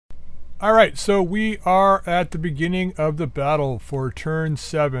Alright, so we are at the beginning of the battle for turn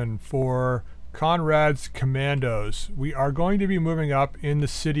 7 for Konrad's Kommandos. We are going to be moving up in the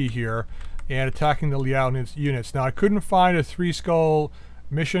city here and attacking the Liao units. Now, I couldn't find a 3-skull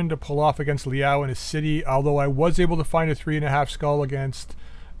mission to pull off against Liao in a city, although I was able to find a 3.5 skull against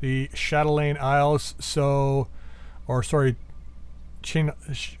the Chatelaine Isles, so... Or, sorry,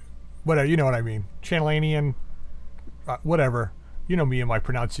 whatever, you know what I mean. Chatelainian, whatever. You know me and my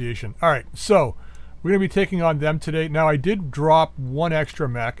pronunciation. Alright, so we're going to be taking on them today. Now, I did drop one extra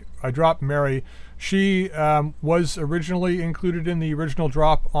mech. I dropped Mary. She was originally included in the original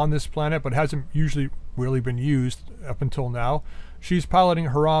drop on this planet, but hasn't usually really been used up until now. She's piloting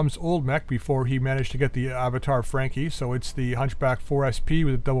Haram's old mech before he managed to get the Avatar Frankie, so it's the Hunchback 4SP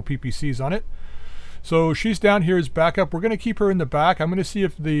with double PPCs on it. So she's down here as backup. We're going to keep her in the back. I'm going to see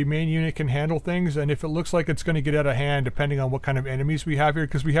if the main unit can handle things, and if it looks like it's going to get out of hand, depending on what kind of enemies we have here,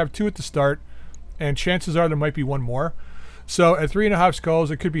 because we have 2 at the start, and chances are there might be 1 more. So at 3.5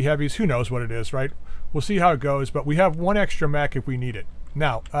 skulls, it could be heavies. Who knows what it is, right? We'll see how it goes, but we have 1 extra mech if we need it.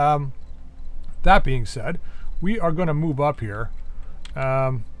 Now, that being said, we are going to move up here.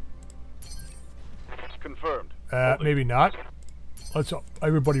 Confirmed. Maybe not. Let's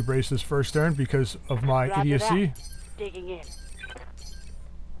everybody brace this first turn because of my idiocy. Digging in.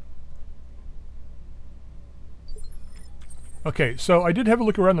 Okay, so I did have a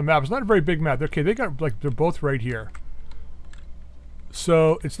look around the map. It's not a very big map. Okay, they got like they're both right here.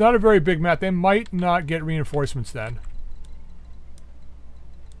 So it's not a very big map. They might not get reinforcements then.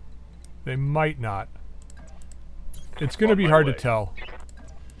 They might not. It's going to be hard to tell.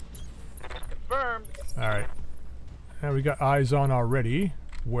 Confirmed. All right. Now we got eyes on already.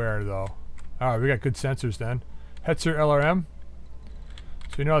 Where though? Alright, we got good sensors then. Hetzer LRM.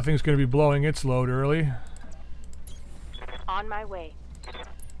 So you know that thing's going to be blowing its load early. On my way.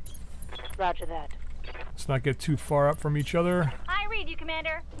 Roger that. Let's not get too far up from each other. I read you,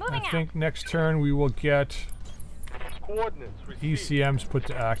 Commander. Moving out. I think next turn we will get Coordinates received. ECMs put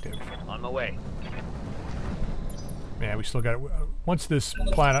to active. On my way. Man, we still got it. Once this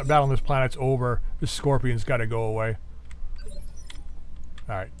planet, battle on this planet's over, this Scorpion's got to go away.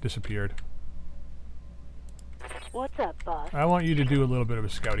 Alright, disappeared. What's up, boss? I want you to do a little bit of a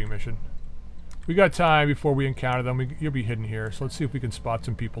scouting mission. We got time before we encounter them. You'll be hidden here, so let's see if we can spot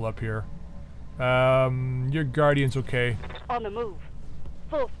some people up here. Your Guardian's okay. On the move.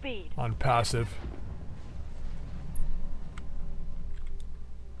 Full speed. On passive.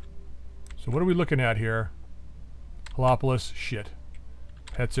 So what are we looking at here? Holopolis, shit.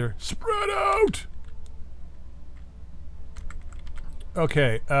 Hetzer, spread out!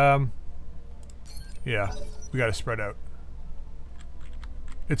 Okay, yeah, we gotta spread out.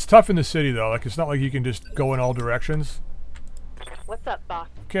 It's tough in the city though, like it's not like you can just go in all directions. What's up, boss?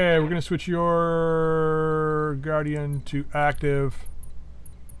 Okay, we're gonna switch your Guardian to active.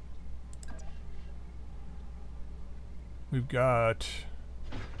 We've got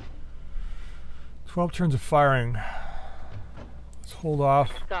 12 turns of firing. Let's hold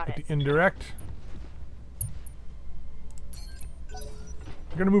off with the indirect.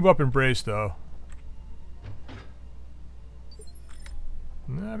 We're gonna move up and brace though.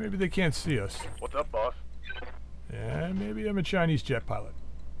 Nah, maybe they can't see us. What's up, boss? Yeah, maybe I'm a Chinese jet pilot.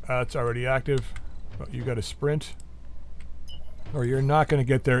 It's already active, but you gotta sprint. Or you're not gonna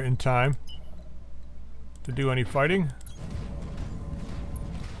get there in time to do any fighting.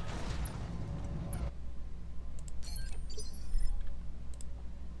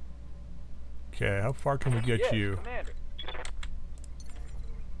 Okay, how far can we get you? Commander.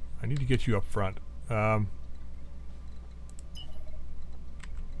 I need to get you up front. Okay,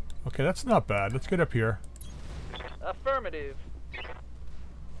 that's not bad. Let's get up here. Affirmative.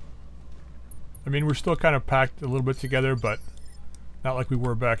 I mean, we're still kind of packed a little bit together, but not like we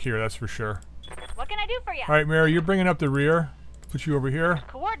were back here, that's for sure. What can I do for you? Alright, Mary, you're bringing up the rear. Put you over here.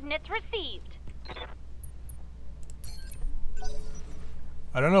 Coordinates received.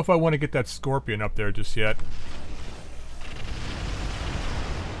 I don't know if I want to get that Scorpion up there just yet.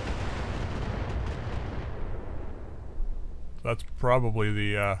 That's probably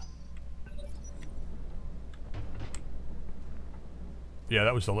the, yeah,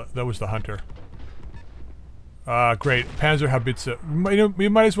 that was the hunter. Great. Panzerhaubitze. We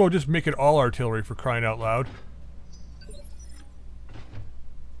might as well just make it all artillery for crying out loud.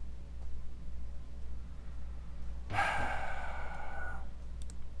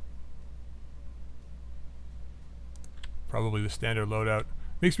 Probably the standard loadout.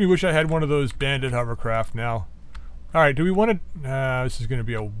 Makes me wish I had one of those bandit hovercraft now. Alright, do we want to... this is going to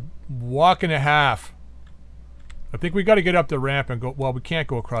be a walk and a half. I think we got to get up the ramp and go. Well, we can't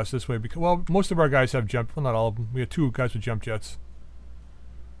go across this way because, well, most of our guys have jump. Well, not all of them. We have 2 guys with jump jets.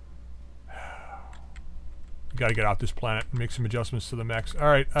 We got to get off this planet and make some adjustments to the mechs. All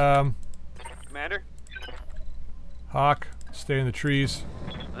right, Commander? Hawk, stay in the trees.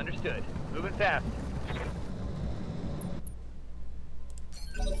 Understood. Moving fast.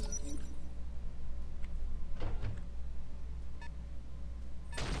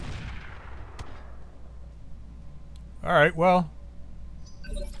 All right, well,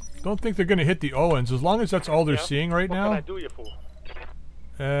 don't think they're going to hit the Owens as long as that's all they're seeing right now. What can I do you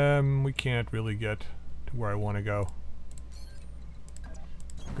for? We can't really get to where I want to go.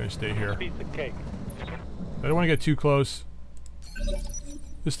 I'm going to stay here. Piece of cake. I don't want to get too close.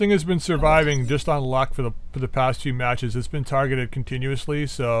 This thing has been surviving just on luck for the past few matches. It's been targeted continuously,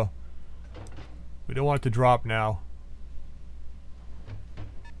 so we don't want it to drop now.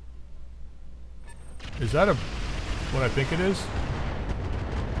 Is that what I think it is?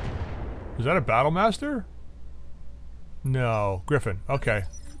 Is that a Battle Master? No, Griffin. Okay.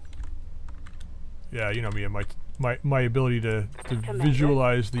 Yeah, you know me and my ability to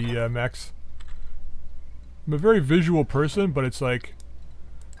visualize the mechs. I'm a very visual person, but it's like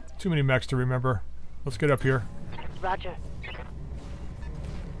too many mechs to remember. Let's get up here. Roger.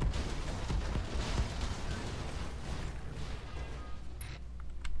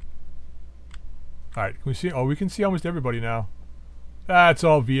 Alright, can we see? Oh, we can see almost everybody now. That's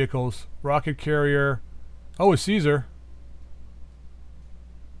all vehicles. Rocket carrier. Oh, a Caesar.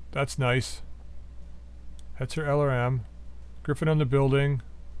 That's nice. Hetzer LRM. Griffin on the building.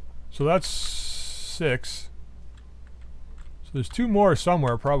 So that's 6. So there's 2 more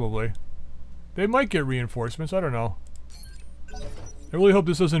somewhere, probably. They might get reinforcements. I don't know. I really hope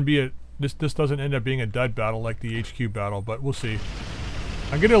this doesn't be this doesn't end up being a dud battle like the HQ battle, but we'll see.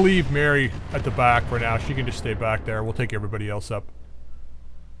 I'm gonna leave Mary at the back for now. She can just stay back there. We'll take everybody else up.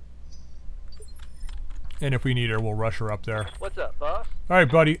 And if we need her, we'll rush her up there. What's up, boss?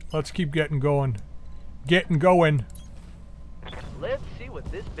 Alright, buddy. Let's keep getting going. Getting going. Let's see what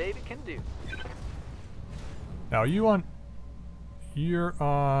this baby can do. Now, you're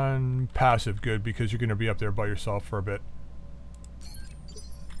on passive good because you're gonna be up there by yourself for a bit.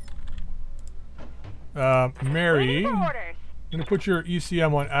 Mary, I'm gonna put your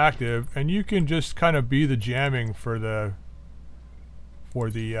ECM on active, and you can just kind of be the jamming for the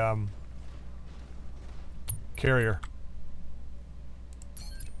carrier.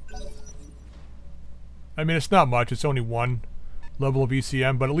 I mean, it's not much. It's only 1 level of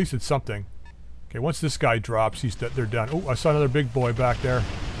ECM, but at least it's something. Okay, once this guy drops, they're done. Oh, I saw another big boy back there.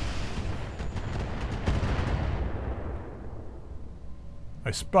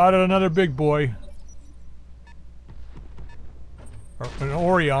 I spotted another big boy. An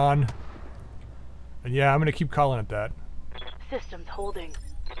Orion. And yeah, I'm gonna keep calling it that. Systems holding.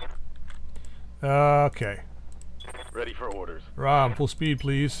 Okay. Ready for orders. Rom, full speed,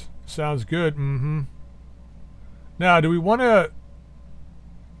 please. Sounds good. Mm-hmm. Now, do we want to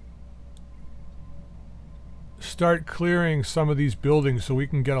start clearing some of these buildings so we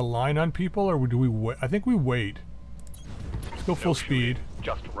can get a line on people, or do we wait? I think we wait. Let's go full speed.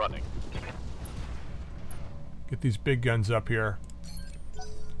 Just running. Get these big guns up here.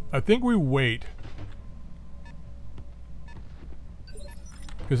 I think we wait.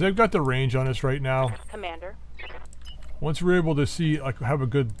 Because they've got the range on us right now. Commander. Once we're able to see, like, have a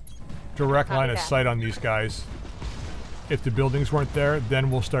good direct line of sight on these guys, if the buildings weren't there, then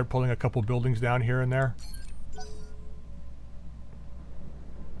we'll start pulling a couple buildings down here and there.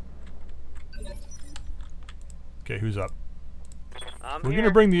 Okay, who's up? We're going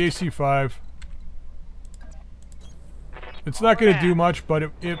to bring the AC-5. It's not going to do much,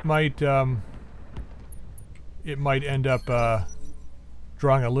 but it might end up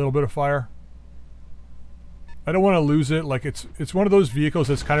drawing a little bit of fire. I don't want to lose it. Like, it's one of those vehicles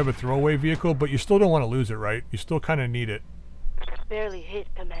that's kind of a throwaway vehicle, but you still don't want to lose it, right? You still kind of need it. Barely hit,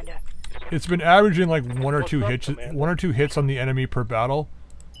 Commander. It's been averaging like one or two hits on the enemy per battle.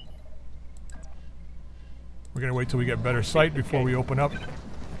 We're gonna wait till we get better sight before we open up.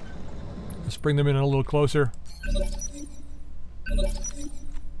 Let's bring them in a little closer.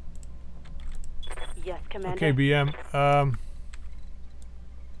 Yes, Commander. Okay, BM.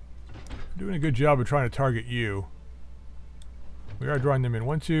 Doing a good job of trying to target you. We are drawing them in.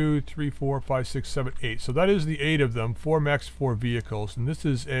 1, 2, 3, 4, 5, 6, 7, 8. So that is the 8 of them. 4 mechs, 4 vehicles. And this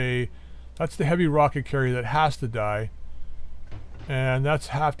is that's the heavy rocket carrier that has to die. And that's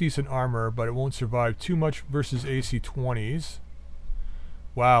half decent armor, but it won't survive too much versus AC-20s.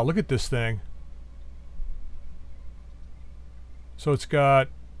 Wow, look at this thing. So it's got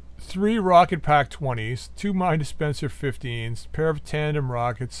 3 rocket pack 20s, 2 mine dispenser 15s, pair of tandem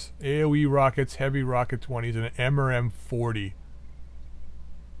rockets, AoE rockets, heavy rocket 20s, and an MRM 40.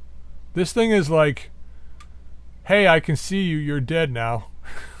 This thing is like, hey, I can see you, you're dead now.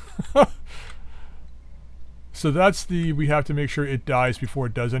 So that's the, we have to make sure it dies before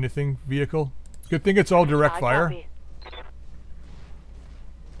it does anything vehicle. Good thing it's all direct fire. Copy.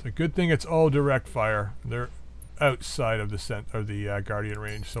 It's a good thing it's all direct fire. They're outside of the Guardian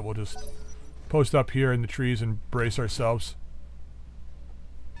range, so we'll just post up here in the trees and brace ourselves.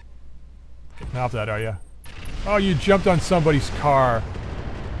 Getting off that, are you? Oh, you jumped on somebody's car.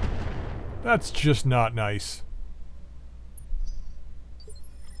 That's just not nice.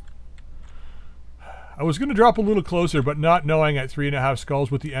 I was going to drop a little closer, but not knowing at 3.5 skulls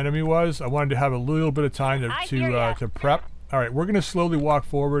what the enemy was, I wanted to have a little bit of time to prep. All right, we're going to slowly walk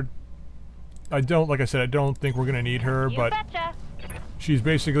forward. Like I said, I don't think we're going to need her, but she's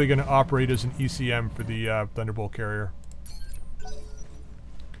basically going to operate as an ECM for the Thunderbolt carrier.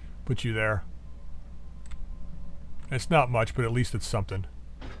 Put you there. It's not much, but at least it's something.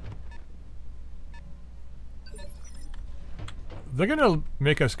 They're going to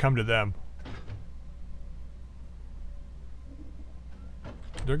make us come to them.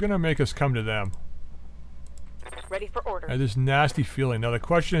 They're going to make us come to them. Ready for order. I have this nasty feeling. Now the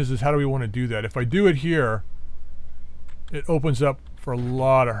question is how do we want to do that? If I do it here, it opens up for a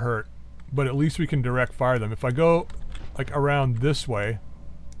lot of hurt. But at least we can direct fire them. If I go like around this way,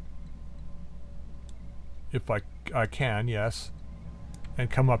 if I can, yes, and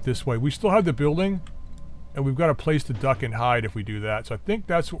come up this way, we still have the building, and we've got a place to duck and hide if we do that. So I think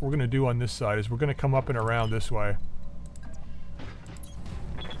that's what we're going to do on this side, is we're going to come up and around this way.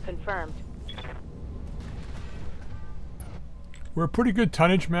 Confirmed. We're a pretty good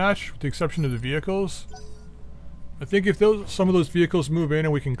tonnage match, with the exception of the vehicles. I think if some of those vehicles move in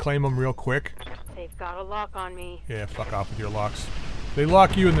and we can claim them real quick. They've got a lock on me. Yeah, fuck off with your locks. They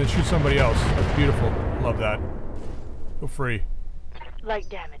lock you and then shoot somebody else. That's beautiful. Love that. Feel free. Light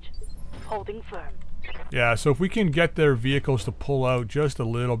damage. Holding firm. Yeah, so if we can get their vehicles to pull out just a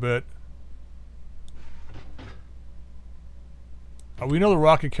little bit. We know the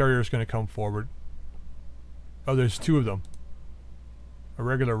rocket carrier is going to come forward. Oh, there's 2 of them. A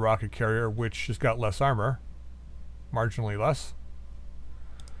regular rocket carrier, which has got less armor. Marginally less.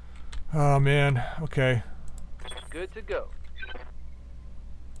 Oh, man. Okay. Good to go.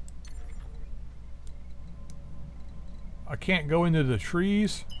 I can't go into the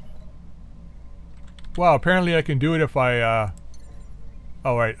trees. Wow, apparently I can do it if I,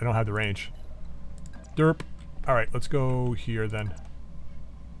 Oh, right, I don't have the range. Derp. Alright, let's go here then.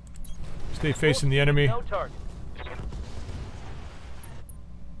 Stay facing the enemy. No target.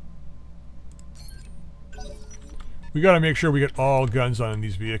 We gotta make sure we get all guns on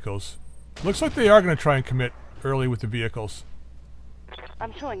these vehicles. Looks like they are gonna try and commit early with the vehicles.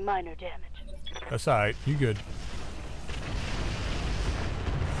 I'm showing minor damage. That's alright, you good.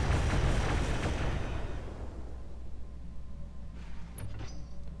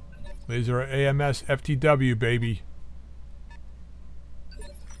 Laser AMS FTW, baby.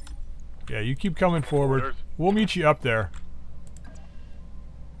 Yeah, you keep coming forward. We'll meet you up there.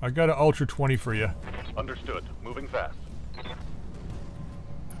 I got an Ultra 20 for you. Understood. Moving fast.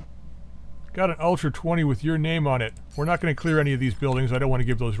 Got an Ultra 20 with your name on it. We're not going to clear any of these buildings. I don't want to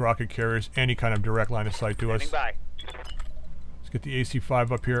give those rocket carriers any kind of direct line of sight to us. Standing by. Let's get the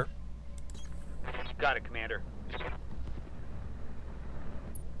AC-5 up here. Got it, Commander.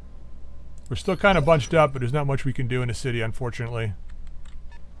 We're still kind of bunched up, but there's not much we can do in the city, unfortunately.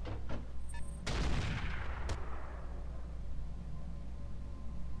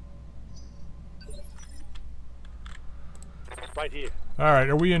 Right here. Alright,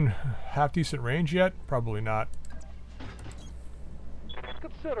 are we in half-decent range yet? Probably not.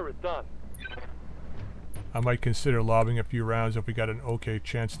 Consider it done. I might consider lobbing a few rounds if we got an okay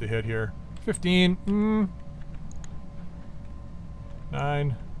chance to hit here. 15.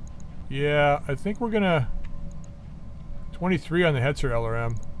 9. Yeah, I think we're gonna... 23 on the Hetzer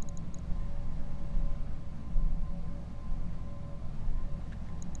LRM.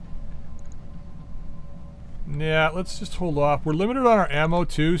 Yeah, let's just hold off. We're limited on our ammo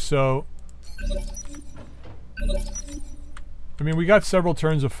too, so... I mean, we got several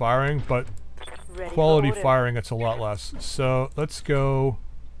turns of firing, but quality firing, it's a lot less. So, let's go...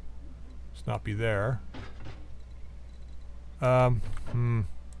 Let's not be there. Let's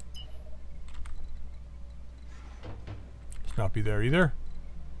not be there either.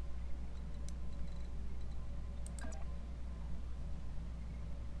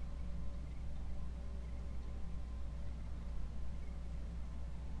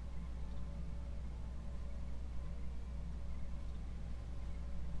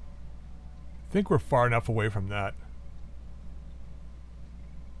 think we're far enough away from that.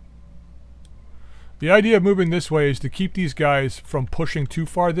 The idea of moving this way is to keep these guys from pushing too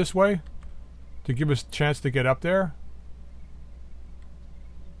far this way, to give us a chance to get up there.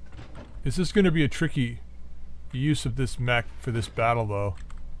 Is this going to be a tricky use of this mech for this battle, though?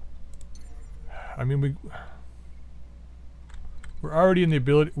 I mean, we're already in the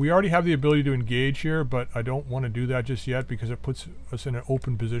ability. We already have the ability to engage here, but I don't want to do that just yet because it puts us in an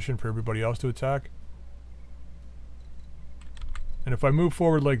open position for everybody else to attack. And if I move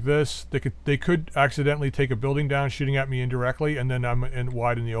forward like this, they could accidentally take a building down, shooting at me indirectly, and then I'm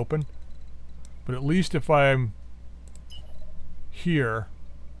wide in the open. But at least if I'm here,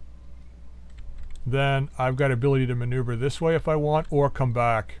 then I've got ability to maneuver this way if I want, or come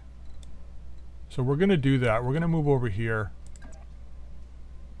back. So we're going to do that. We're going to move over here.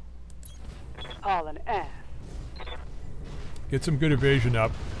 All an ass. Get some good evasion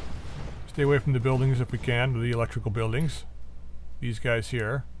up. Stay away from the buildings if we can, the electrical buildings. These guys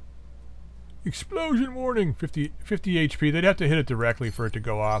here. Explosion warning! 50 HP. They'd have to hit it directly for it to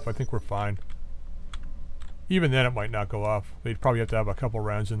go off. I think we're fine. Even then it might not go off. They'd probably have to have a couple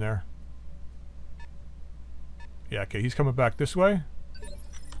rounds in there. Yeah, okay, he's coming back this way.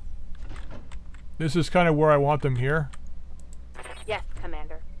 This is kind of where I want them here. Yes,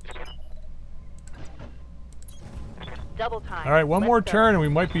 Commander. Double time. Alright, one more turn and we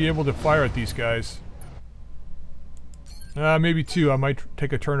might be able to fire at these guys. Maybe two. I might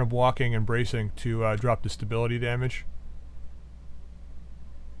take a turn of walking and bracing to drop the stability damage.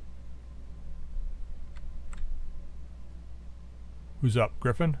 Who's up?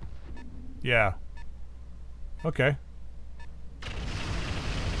 Griffin? Yeah. Okay.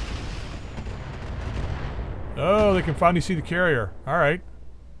 Oh, they can finally see the carrier. Alright.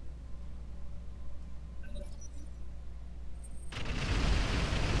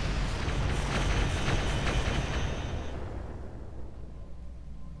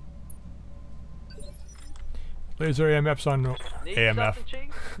 Laser AMF's on Need AMF.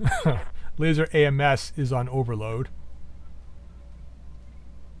 something, Chief? Laser AMS is on overload.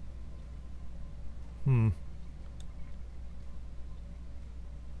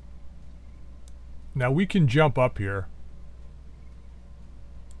 Now we can jump up here.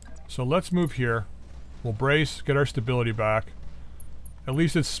 So let's move here. We'll brace, get our stability back. At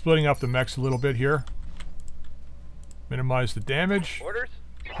least it's splitting up the mechs a little bit here. Minimize the damage. Orders?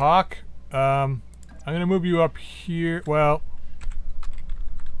 Hawk, I'm gonna move you up here. Well,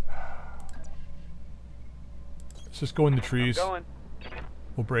 let's just go in the trees. Going.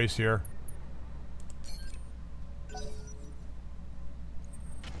 We'll brace here.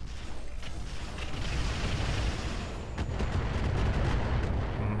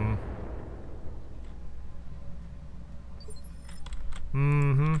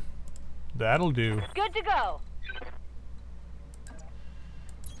 That'll do. Good to go.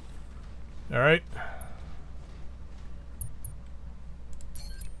 All right.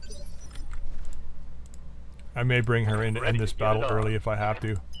 I may bring her in to end this battle early if I have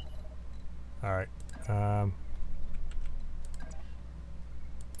to. All right.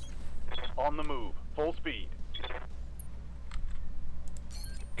 On the move. Full speed.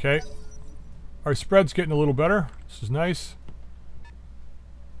 Okay. Our spread's getting a little better. This is nice.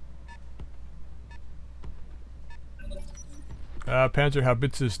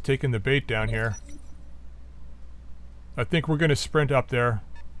 Panzerhaubitze is taking the bait down here. I think we're going to sprint up there.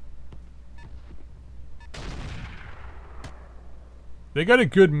 They got a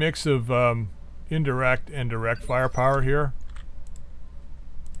good mix of indirect and direct firepower here.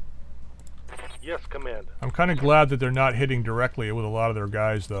 Yes, Commander. I'm kind of glad that they're not hitting directly with a lot of their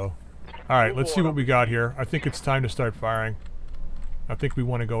guys, though. Alright, let's see what we got here. I think it's time to start firing. I think we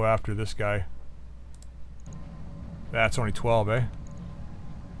want to go after this guy. That's only 12, eh?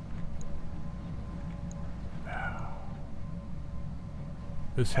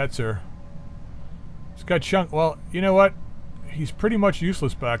 This Hetzer. He's got chunk. Well, you know what? He's pretty much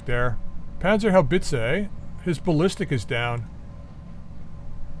useless back there. Panzerhaubitze, eh? His ballistic is down.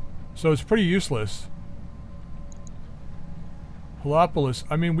 So it's pretty useless. Holopolis.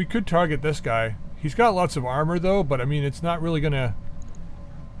 I mean, we could target this guy. He's got lots of armor, though, but I mean, it's not really gonna...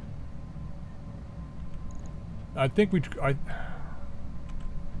 I think we got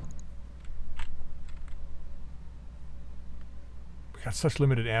such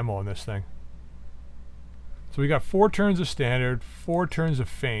limited ammo on this thing. So we got 4 turns of standard, 4 turns of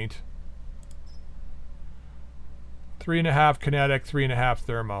feint, 3.5 kinetic, 3.5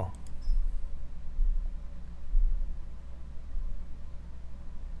 thermo.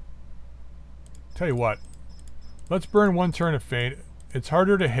 Tell you what, let's burn 1 turn of feint. It's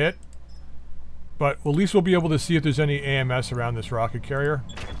harder to hit, But at least we'll be able to see if there's any AMS around this rocket carrier.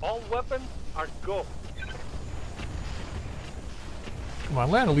 All weapons are go. Come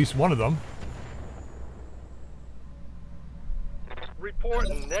on, land at least one of them. Report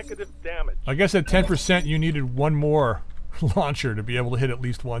negative damage. I guess at 10% you needed one more launcher to be able to hit at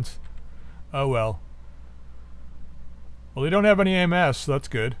least once. Oh well. Well, they don't have any AMS, so that's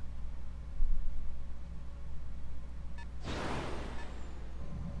good.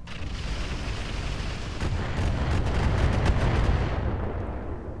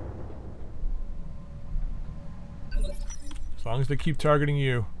 As long as they keep targeting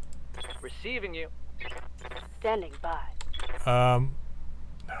you. Receiving you. Standing by. Oh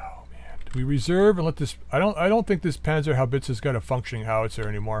man. Do we reserve and let this... I don't think this Panzer Haubitze's got a functioning howitzer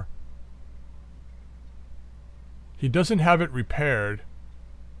anymore. He doesn't have it repaired.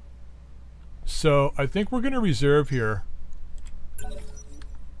 So I think we're going to reserve here.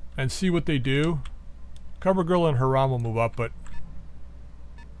 And see what they do. Cover Girl and Haram will move up, but...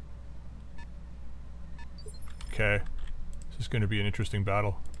 Okay. This is going to be an interesting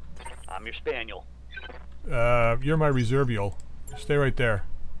battle. I'm your spaniel. You're my reservial. Stay right there.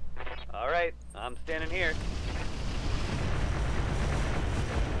 All right, I'm standing here.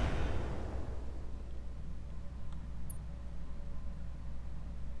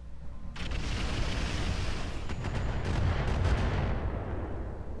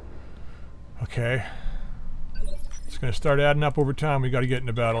 Okay. It's going to start adding up over time. We got to get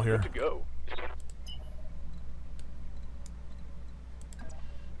into battle here. Good to go.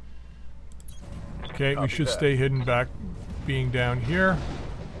 Okay, we Copy should that. stay hidden back being down here.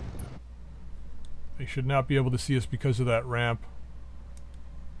 They should not be able to see us because of that ramp.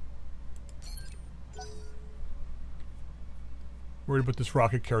 Worried about this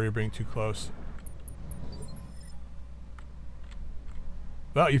rocket carrier being too close.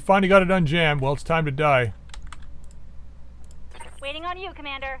 Well, you finally got it unjammed. Well, it's time to die. Waiting on you,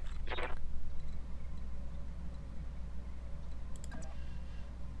 Commander.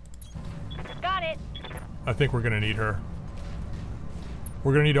 Got it. I think we're going to need her.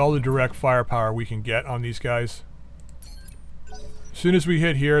 We're going to need all the direct firepower we can get on these guys. As soon as we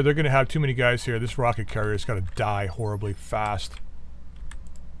hit here, they're going to have too many guys here. This rocket carrier's got to die horribly fast.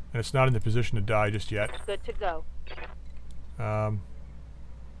 And it's not in the position to die just yet. Good to go.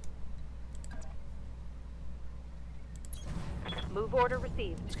 Move order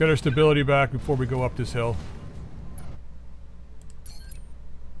received. Let's get our stability back before we go up this hill.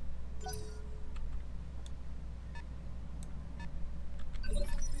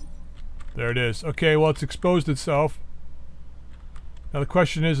 There it is. Okay, well, it's exposed itself. Now the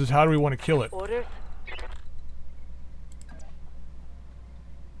question is how do we want to kill it? Orders.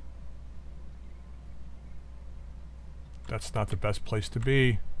 That's not the best place to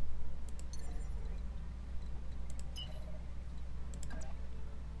be.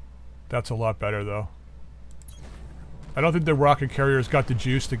 That's a lot better, though. I don't think the rocket carrier's got the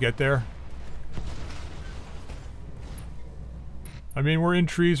juice to get there. I mean, we're in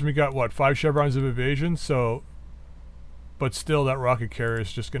trees and we got, what, 5 chevrons of evasion, so... But still, that rocket carrier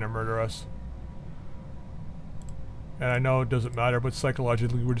is just gonna murder us. And I know it doesn't matter, but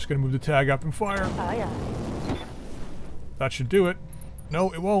psychologically, we're just gonna move the tag up and fire. Aye, aye. That should do it.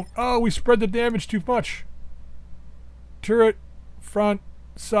 No, it won't. Oh, we spread the damage too much. Turret, front,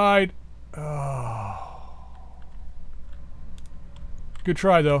 side. Oh. Good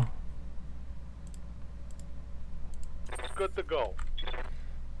try, though. Good to go.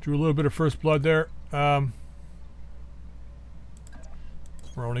 Drew a little bit of first blood there. We're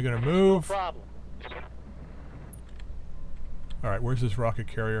only going to move. Problem. Alright, where's this rocket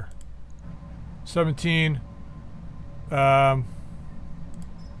carrier? 17.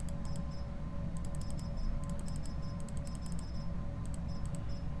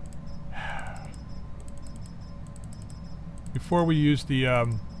 Before we use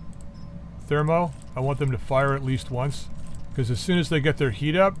the thermo, I want them to fire at least once. Because as soon as they get their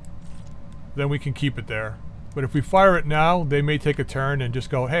heat up, then we can keep it there. But if we fire it now, they may take a turn and just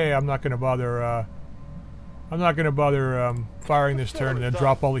go, hey, I'm not going to bother firing this turn, and then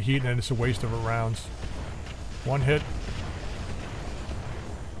drop all the heat, and then it's a waste of rounds. One hit.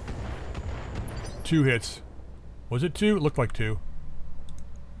 2 hits. Was it 2? It looked like 2.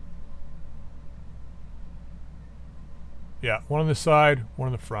 Yeah, one on the side, one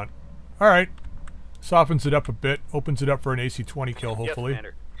on the front. Alright. Softens it up a bit. Opens it up for an AC-20 kill, hopefully. Yes,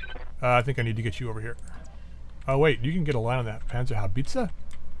 Commander. I think I need to get you over here. Oh wait, you can get a line on that. Panzer Haubitze?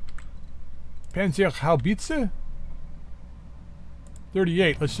 Panzer Haubitze?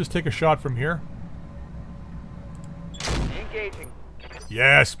 38. Let's just take a shot from here. Engaging.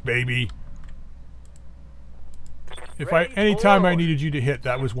 Yes, baby. Anytime I needed you to hit,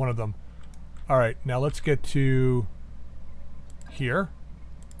 that was one of them. All right, now let's get to here.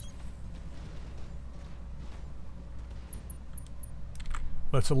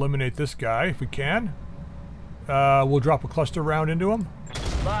 Let's eliminate this guy if we can. We'll drop a cluster round into him.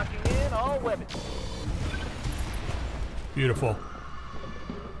 Locking in all weapons. Beautiful.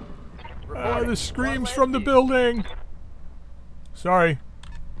 The screams One from the left building. Sorry.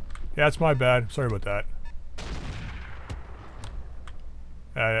 Yeah, it's my bad. Sorry about that.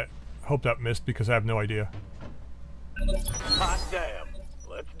 I hope that missed because I have no idea. Hot damn.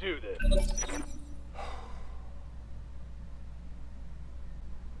 Let's do this.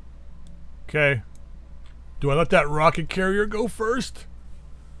 Okay. Do I let that rocket carrier go first?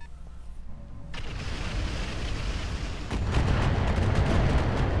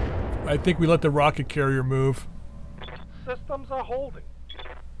 I think we let the rocket carrier move. Systems are holding.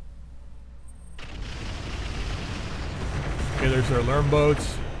 Okay, there's our alarm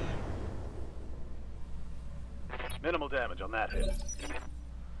boats. Minimal damage on that hit.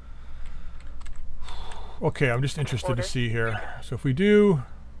 Okay, I'm just interested to see here. So if we do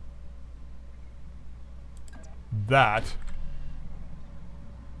that,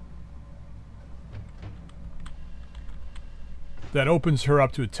 that opens her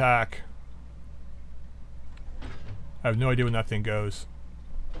up to attack. I have no idea when that thing goes.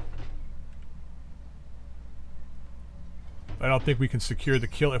 I don't think we can secure the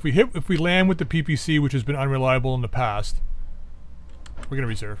kill. If we land with the PPC, which has been unreliable in the past, we're gonna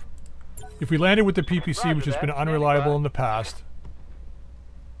reserve. If we landed with the PPC, which has been unreliable in the past,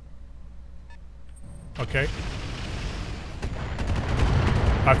 okay.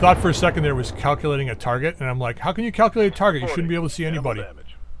 I thought for a second there was calculating a target, and I'm like, how can you calculate a target? You shouldn't be able to see anybody.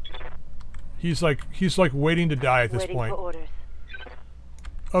 He's like waiting to die at this Waiting point. for orders.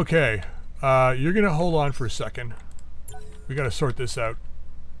 Okay, you're gonna hold on for a second. We gotta sort this out.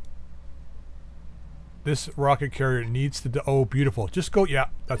 This rocket carrier needs to. Oh, beautiful! Just go. Yeah,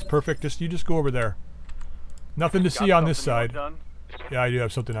 that's perfect. You just go over there. Nothing to see on this side. Yeah, I do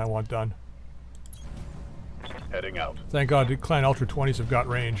have something I want done. Heading out. Thank God the Clan Ultra 20s have got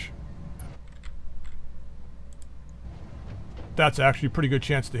range. That's actually a pretty good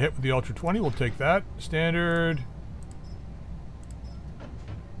chance to hit with the Ultra 20. We'll take that. Standard.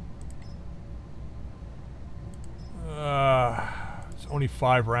 It's only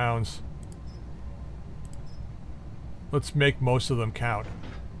 5 rounds. Let's make most of them count.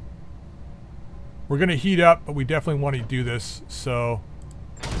 We're gonna heat up, but we definitely want to do this, so...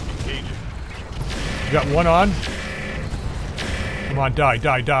 You got one on? Come on, die,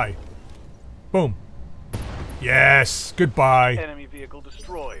 die, die. Boom. Yes, goodbye. Enemy vehicle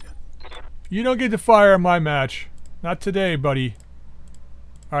destroyed. You don't get to fire on my match. Not today, buddy.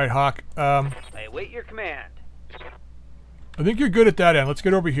 Alright, Hawk. I await your command. I think you're good at that end. Let's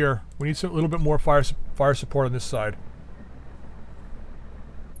get over here. We need a little bit more fire support on this side.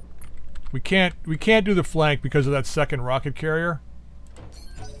 We can't do the flank because of that second rocket carrier.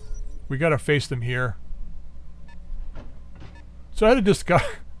 We gotta face them here. So I had a discuss.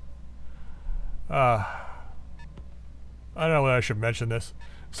 I don't know whether I should mention this.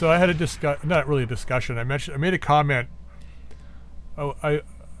 So I had a not really a discussion. I made a comment. Oh, I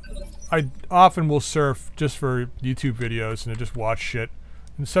often will surf just for YouTube videos and I just watch shit.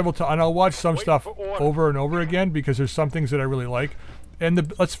 And and I'll watch some stuff over and over again because there's some things that I really like.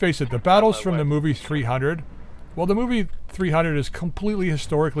 And let's face it, the battles from the movie 300. Well, the movie 300 is completely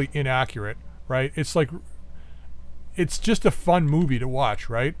historically inaccurate, right? It's like, it's just a fun movie to watch,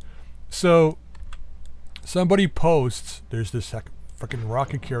 right? So, somebody posts, there's this freaking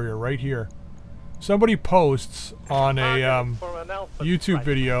rocket carrier right here. Somebody posts on a YouTube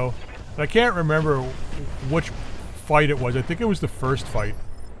video, and I can't remember which fight it was. I think it was the first fight.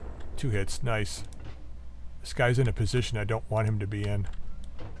 2 hits, nice. This guy's in a position I don't want him to be in.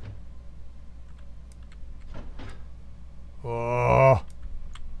 Oh.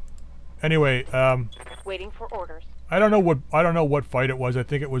 Anyway, Waiting for orders. I don't know what fight it was. I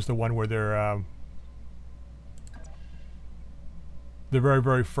think it was the one where they're the very,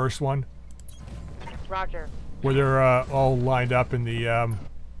 very first one. Roger. Where they're all lined up in the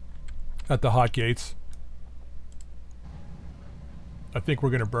at the hot gates. I think we're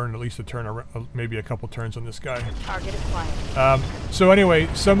gonna burn at least a turn, maybe a couple turns on this guy. Target is quiet. So anyway,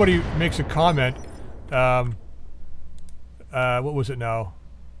 somebody makes a comment. What was it now?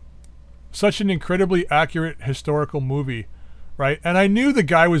 Such an incredibly accurate historical movie, right? And I knew the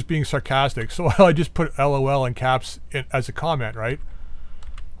guy was being sarcastic, so I just put LOL in caps as a comment, right?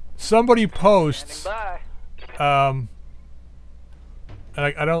 Somebody posts, and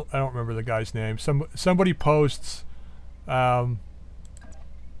I don't remember the guy's name. Somebody posts The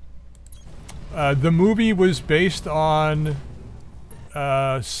movie was based on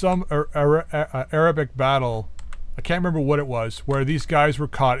some Arabic battle. I can't remember what it was, where these guys were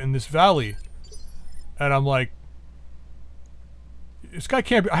caught in this valley. And I'm like, this guy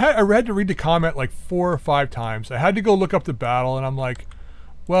can't be... I had to read the comment like 4 or 5 times. I had to go look up the battle, and I'm like,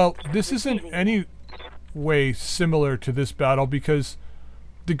 well, this isn't any way similar to this battle because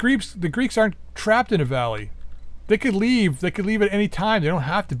the Greeks aren't trapped in a valley. They could leave. They could leave at any time. They don't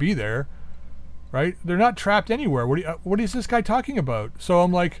have to be there, right? They're not trapped anywhere. What is this guy talking about? So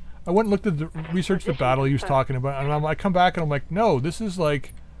I'm like, I went and looked at the research the battle he was talking about, and I come back and I'm like, no, this is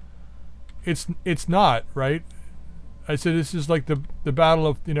like, it's not, right? I said this is like the battle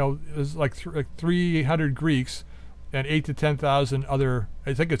of, you know, is like 300 Greeks and 8 to 10,000 other,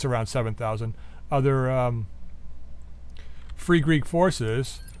 I think it's around 7,000 other Free Greek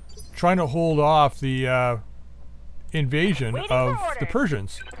forces trying to hold off the invasion of the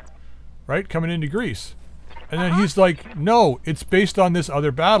Persians, right, coming into Greece. And then he's like, no, it's based on this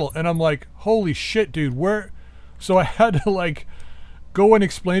other battle. And I'm like, holy shit, dude, where? So I had to like go and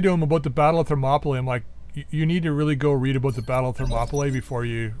explain to him about the Battle of Thermopylae. I'm like, you need to really go read about the Battle of Thermopylae before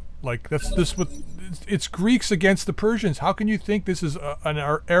you, like, it's Greeks against the Persians. How can you think this is an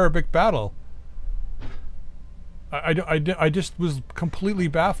Arabic battle? I just was completely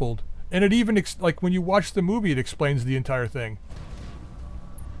baffled. And it even, like, when you watch the movie, it explains the entire thing.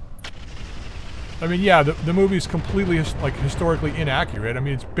 I mean, yeah, the movie is completely historically inaccurate. I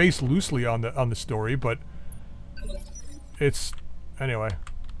mean, it's based loosely on the story, but it's anyway.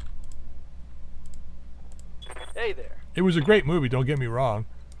 Hey there. It was a great movie. Don't get me wrong,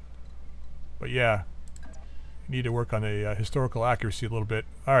 but yeah, you need to work on the historical accuracy a little bit.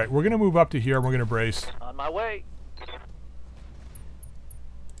 All right, we're gonna move up to here. And we're gonna brace. On my way.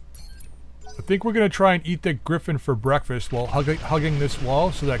 I think we're gonna try and eat the griffin for breakfast while hugging this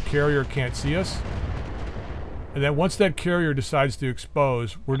wall so that carrier can't see us. And then once that carrier decides to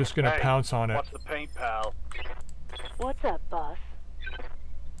expose, we're just gonna pounce on it. What's the paint, pal? What's up, boss?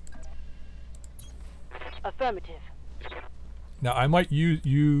 Affirmative. Now I might use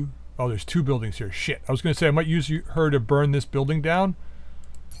you. Oh, there's 2 buildings here. Shit. I was gonna say I might use her to burn this building down,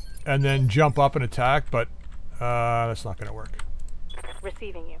 and then jump up and attack, but that's not gonna work.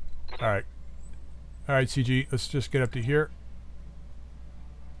 Receiving you. All right. All right, CG. Let's just get up to here.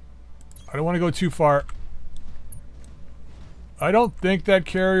 I don't want to go too far. I don't think that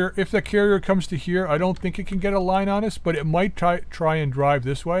carrier, if that carrier comes to here, I don't think it can get a line on us, but it might try and drive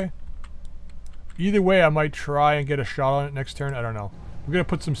this way. Either way, I might try and get a shot on it next turn. I don't know. We're going to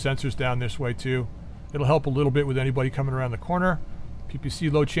put some sensors down this way, too. It'll help a little bit with anybody coming around the corner.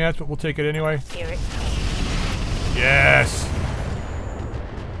 PPC low chance, but we'll take it anyway. Here it Yes!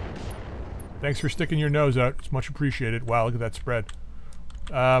 Thanks for sticking your nose out. It's much appreciated. Wow, look at that spread.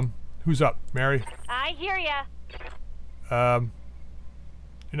 Who's up? Mary? I hear ya.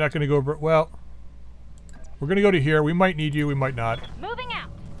 You're not going to go over... Well, we're going to go to here. We might need you. We might not. Moving out.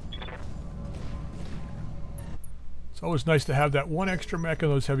 It's always nice to have that one extra mech in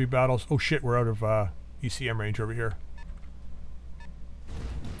those heavy battles. Oh shit, we're out of ECM range over here.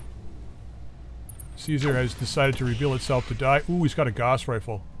 Caesar has decided to reveal itself to die. Ooh, he's got a Gauss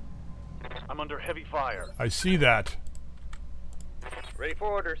rifle. I'm under heavy fire. I see that. Ready for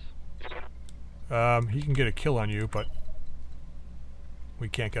orders. He can get a kill on you, but we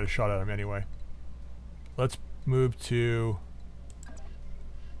can't get a shot at him anyway. Let's move to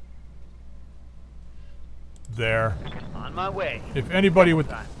there. On my way. If anybody would,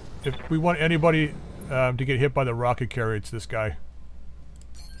 if we want anybody to get hit by the rocket carrier, it's this guy.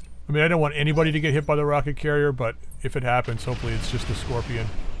 I mean, I don't want anybody to get hit by the rocket carrier, but if it happens, hopefully it's just a Scorpion.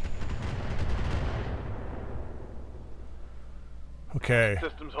 Okay.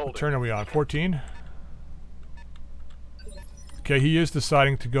 What turn are we on? 14? Okay, he is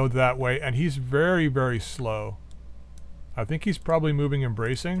deciding to go that way, and he's very, very slow. I think he's probably moving and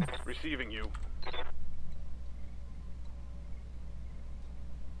bracing. Receiving you.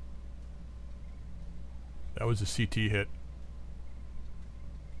 That was a CT hit.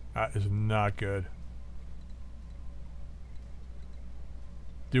 That is not good.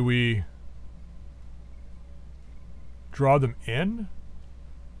 Do we draw them in?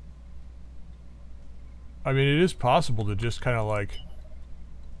 I mean, it is possible to just kind of like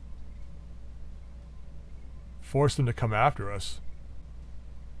force them to come after us.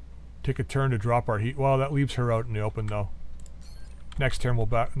 Take a turn to drop our heat. Well, that leaves her out in the open though. Next turn we'll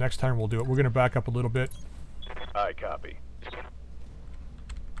do it. We're gonna back up a little bit. I copy.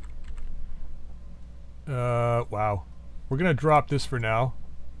 Wow. We're gonna drop this for now.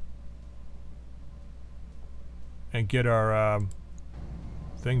 and get our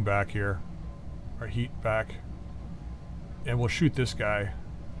thing back here. Our heat back. And we'll shoot this guy.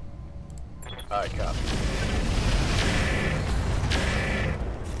 I copy.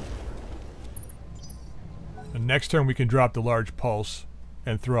 And next turn we can drop the large pulse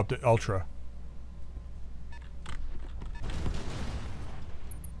and throw up the ultra.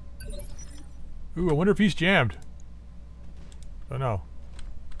 Ooh, I wonder if he's jammed. Oh no.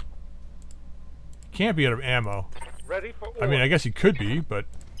 Can't be out of ammo. Ready for order. I mean, I guess he could be, but...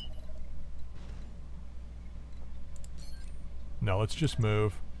 No, let's just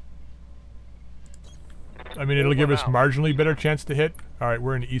move. I mean, it'll give us marginally better chance to hit. Alright,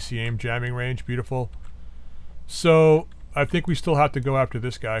 we're in the EC aim jamming range. Beautiful. So, I think we still have to go after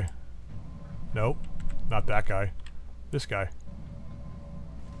this guy. Nope. Not that guy. This guy.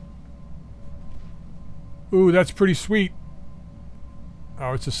 Ooh, that's pretty sweet.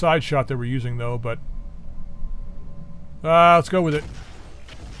 Oh, it's a side shot that we're using though, but... let's go with it.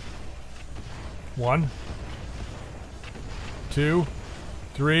 1, 2,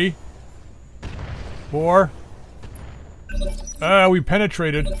 3, 4. We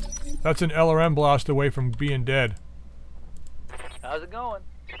penetrated. That's an LRM blast away from being dead. How's it going?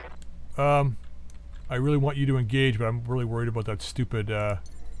 I really want you to engage, but I'm really worried about that stupid,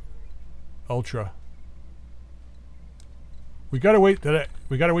 Ultra. We gotta wait till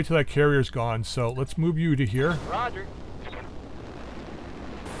that carrier's gone, so let's move you to here. Roger.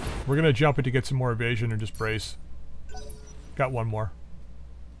 We're gonna jump it to get some more evasion and just brace. Got one more.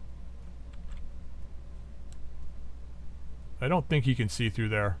 I don't think he can see through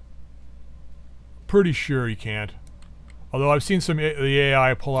there. Pretty sure he can't. Although I've seen the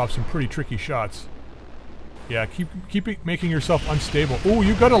AI pull off some pretty tricky shots. Yeah, keep making yourself unstable. Oh,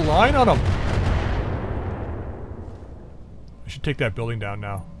 you got a line on him! I should take that building down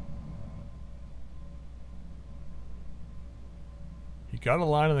now. He got a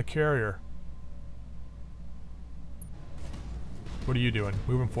line on the carrier. What are you doing?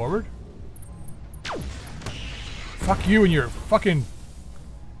 Moving forward? Fuck you and your fucking...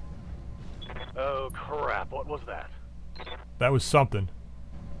 Oh crap, what was that? That was something.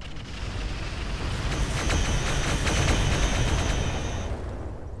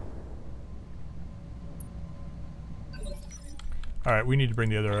 Alright, we need to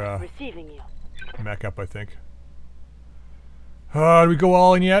bring the other Receiving you. mech up, I think. Do we go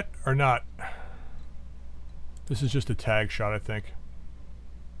all in yet? Or not? This is just a tag shot, I think.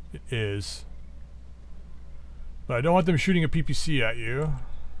 It is. But I don't want them shooting a PPC at you.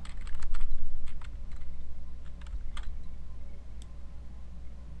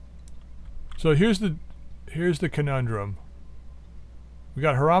 So here's the conundrum. We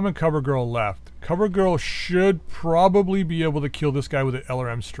got Haram and Cover Girl left. Cover Girl should probably be able to kill this guy with an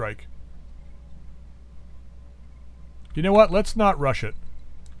LRM strike. You know what? Let's not rush it.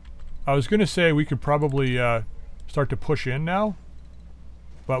 I was going to say we could probably start to push in now.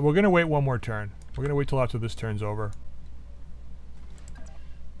 But we're going to wait one more turn. We're going to wait till after this turn's over.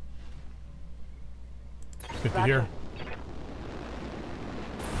 Good to hear.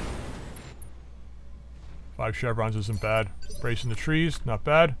 5 chevrons isn't bad. Bracing the trees, not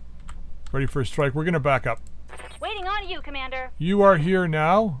bad. Ready for a strike. We're going to back up. Waiting on you, Commander. You are here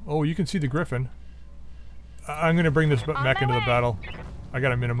now. Oh, you can see the Griffin. I'm going to bring this mech into the battle. I got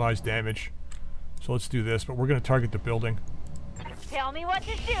to minimize damage. So let's do this, but we're going to target the building. Tell me what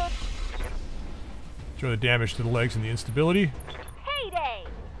to shoot. Show the damage to the legs and the instability. Heyday!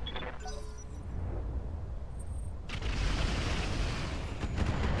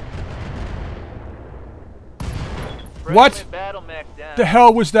 What Battle mech down. the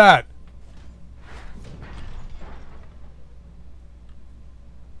hell was that?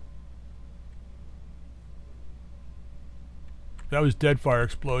 That was Deadfire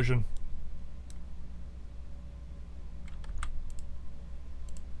explosion.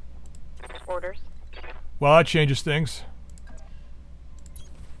 Orders. Well, that changes things.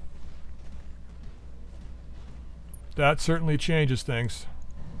 That certainly changes things.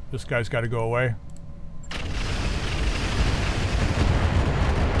 This guy's got to go away.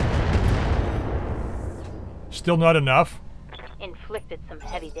 Still not enough? Inflicted some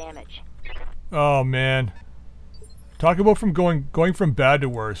heavy damage. Oh man. Talk about going from bad to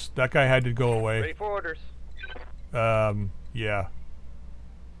worse. That guy had to go away. Ready for orders. Yeah.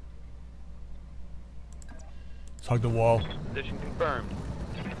 Let's hug the wall. Position confirmed.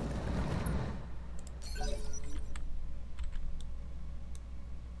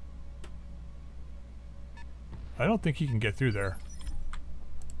 I don't think he can get through there.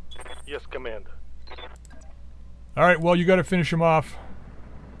 Yes, Commander. Alright, well, you gotta finish him off.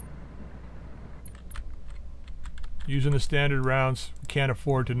 Using the standard rounds. Can't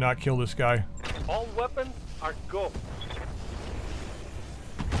afford to not kill this guy. All weapons are go.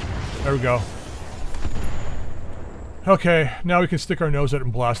 There we go. Okay, now we can stick our nose out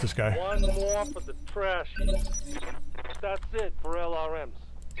and blast this guy. One more for the trash heap. That's it for LRMs.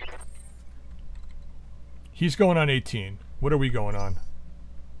 He's going on 18. What are we going on?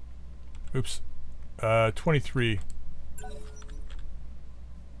 Oops. 23.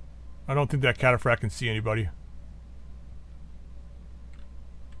 I don't think that cataphract can see anybody.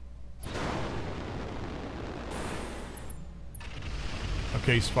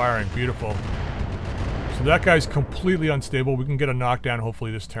 Okay, he's firing. Beautiful. So that guy's completely unstable. We can get a knockdown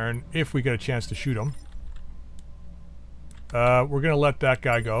hopefully this turn, if we get a chance to shoot him. We're going to let that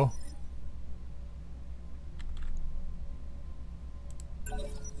guy go.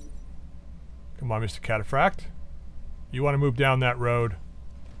 Come on, Mr. Cataphract. You want to move down that road.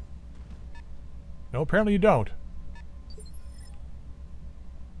 No, apparently you don't.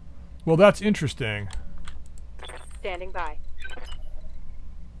 Well, that's interesting. Standing by.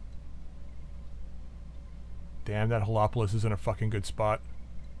 Damn, that Holopolis is in a fucking good spot.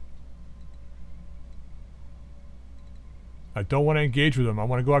 I don't want to engage with them. I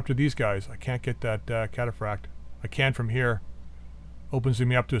want to go after these guys. I can't get that cataphract. I can from here. Opens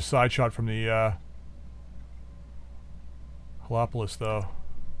me up to a side shot from the Holopolis, though.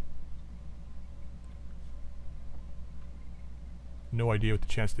 No idea what the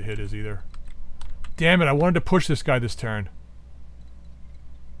chance to hit is either. Damn it, I wanted to push this guy this turn.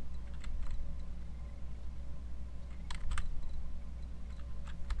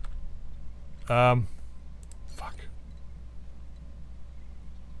 Fuck.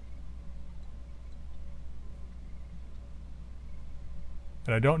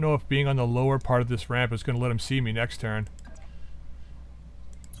 And I don't know if being on the lower part of this ramp is going to let him see me next turn.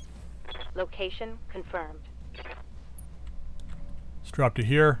 Location confirmed. Let's drop to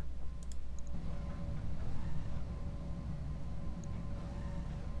here.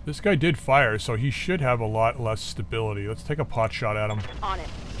 This guy did fire, so he should have a lot less stability. Let's take a pot shot at him. On it.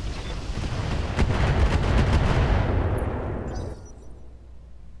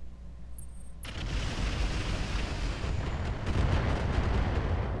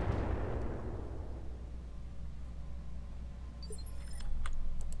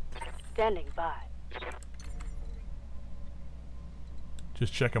 Standing by.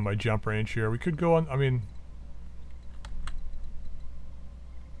 Just checking my jump range here. We could go on, I mean...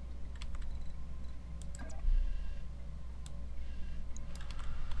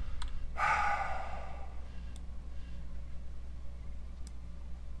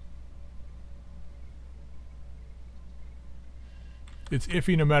 It's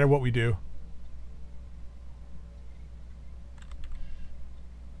iffy no matter what we do.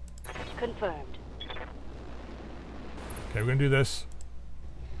 Confirmed. Okay, we're gonna do this.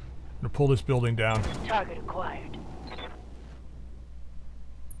 I'm gonna pull this building down. Target acquired.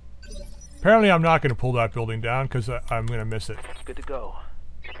 Apparently I'm not gonna pull that building down because I'm gonna miss it. Good to go.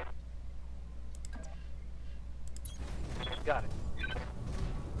 Got it.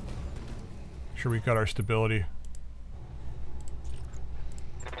 Sure we got our stability.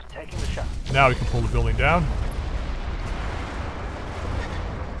 Taking the shot. Now we can pull the building down.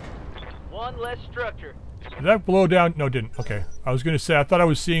 One less structure. Did that blow down? No, it didn't. Okay. I was gonna say, I thought I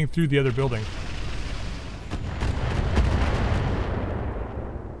was seeing through the other building.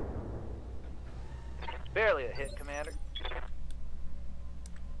 Barely a hit, Commander.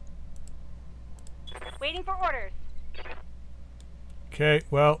 Waiting for orders. Okay,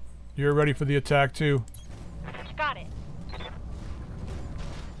 well, you're ready for the attack too. Got it.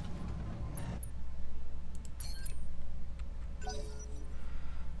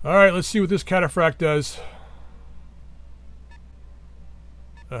 Alright, let's see what this cataphract does.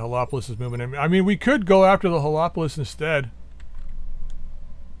 The Holopolis is moving in. I mean, we could go after the Holopolis instead.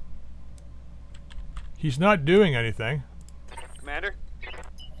 He's not doing anything. Commander?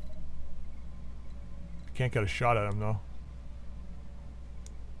 Can't get a shot at him, though.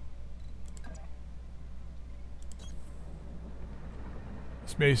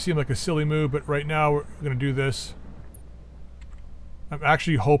 This may seem like a silly move, but right now we're going to do this. I'm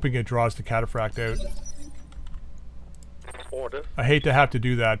actually hoping it draws the cataphract out. Order. I hate to have to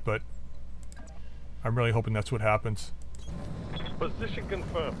do that, but I'm really hoping that's what happens. Position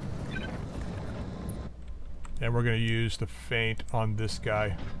confirmed. And we're going to use the feint on this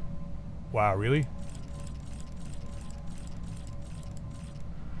guy. Wow, really?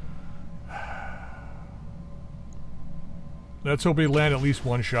 Let's hope we land at least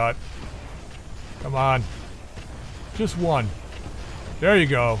one shot. Come on. Just one. There you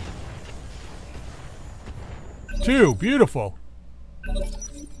go. 2. Beautiful.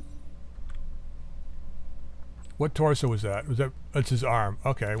 What torso was that? That's his arm.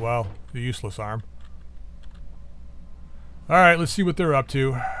 Okay, well, the useless arm. Alright, let's see what they're up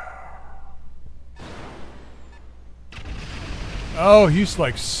to. Oh, he's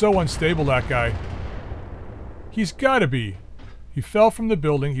like so unstable, that guy. He's gotta be. He fell from the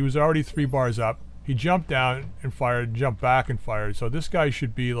building. He was already 3 bars up. He jumped down and fired, jumped back and fired. So this guy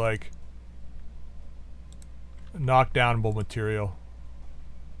should be like knockdownable material.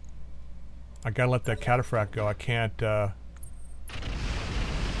 I gotta let that cataphract go. I can't, the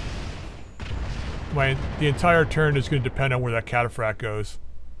entire turn is gonna depend on where that cataphract goes.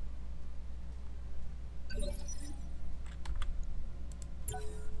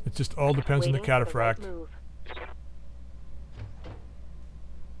 It just all depends on the cataphract.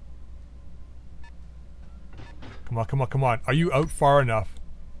 Come on, come on, come on. Are you out far enough?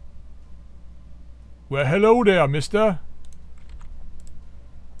 Well, hello there, mister.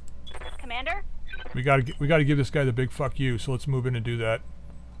 Commander? We gotta give this guy the big fuck you, so let's move in and do that.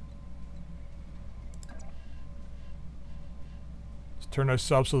 Let's turn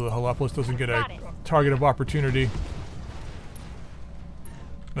ourselves so the Helepolis doesn't get a target of opportunity.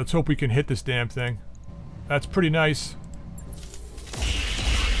 Let's hope we can hit this damn thing. That's pretty nice.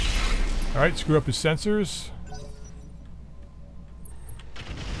 Alright, screw up his sensors.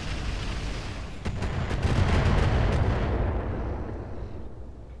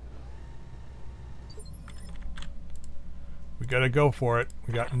 We gotta go for it.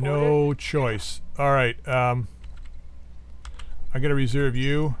 We got no choice. Alright, I gotta reserve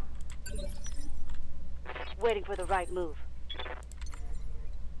you. Waiting for the right move.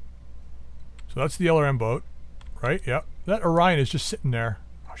 So that's the LRM boat, right? Yep. That Orion is just sitting there.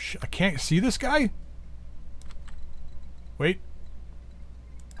 Oh shit, I can't see this guy? Wait.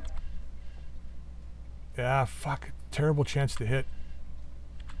 Yeah, fuck. Terrible chance to hit.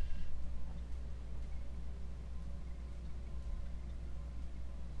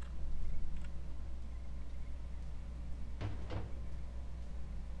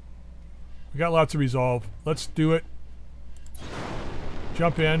 We got lots of resolve. Let's do it.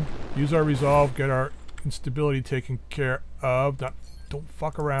 Jump in. Use our resolve, get our instability taken care of. Don't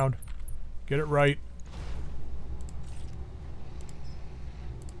fuck around. Get it right.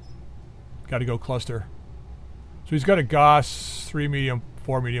 Gotta go cluster. So he's got a Gauss, 3 medium,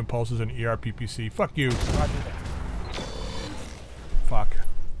 4 medium pulses, and ERPPC. Fuck you. Fuck.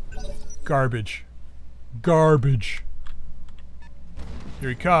 Garbage. Garbage. Here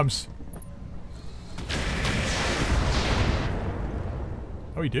he comes.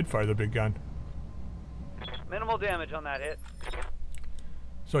 Oh, he did fire the big gun. Minimal damage on that hit.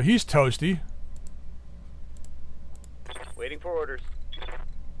 So he's toasty. Waiting for orders.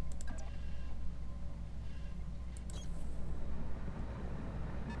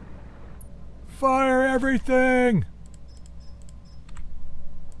 Fire everything!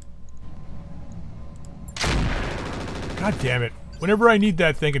 God damn it. Whenever I need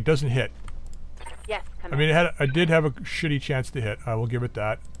that thing, it doesn't hit. Yes, I mean, I did have a shitty chance to hit. I will give it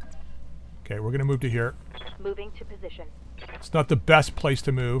that. Okay, we're gonna move to here. Moving to position. It's not the best place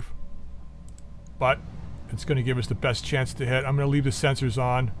to move, but it's gonna give us the best chance to hit. I'm gonna leave the sensors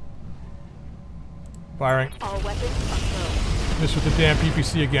on. Firing. All weapons on Miss with the damn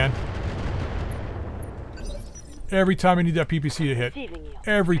PPC again. Every time I need that PPC to hit.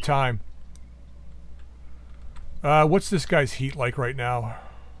 Every time. What's this guy's heat like right now?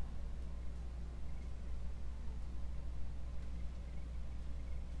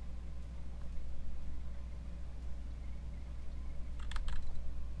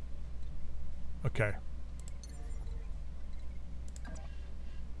 Okay.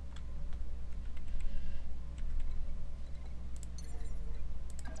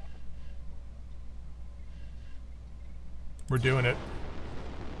 We're doing it.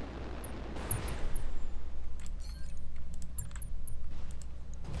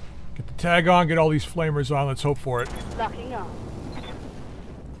 Get the tag on, get all these flamers on, let's hope for it. Locking on.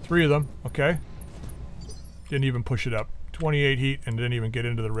 3 of them, okay. Didn't even push it up. 28 heat and didn't even get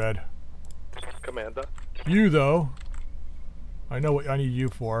into the red. Commander. You, though. I know what I need you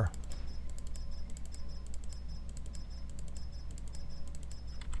for.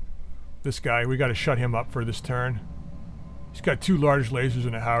 This guy, we gotta shut him up for this turn. He's got 2 large lasers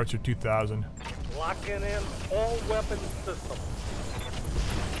and a howitzer 2000. Locking in all weapon systems.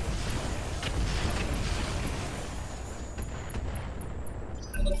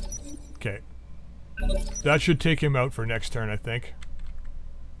 Okay. That should take him out for next turn, I think.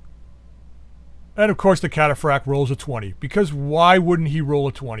 And of course the cataphract rolls a 20. Because why wouldn't he roll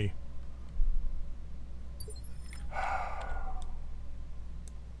a 20?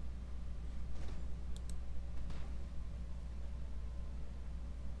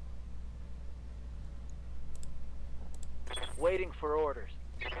 orders.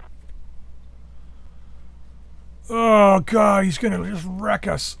 Oh god, he's gonna just wreck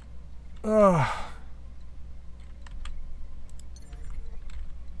us. Ugh.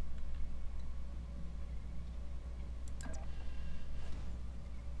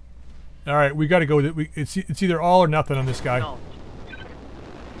 All right, we got to go with it. It's either all or nothing on this guy. No.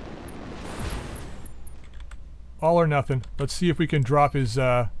 All or nothing. Let's see if we can drop his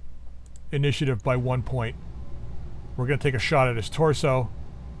initiative by 1 point. We're gonna take a shot at his torso.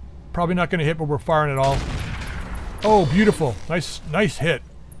 Probably not gonna hit, but we're firing it all. Oh, beautiful! Nice hit.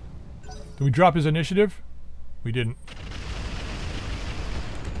 Did we drop his initiative? We didn't.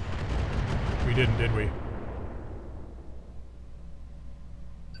 We didn't, did we?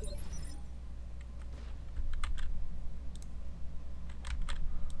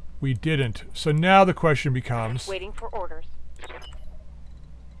 We didn't. So now the question becomes... Waiting for orders.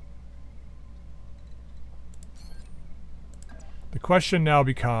 The question now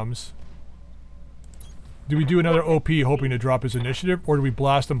becomes... Do we do another OP hoping to drop his initiative, or do we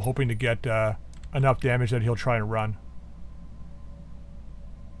blast him hoping to get enough damage that he'll try and run?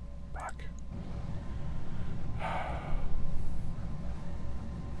 Fuck.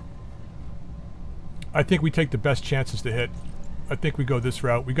 I think we take the best chances to hit. I think we go this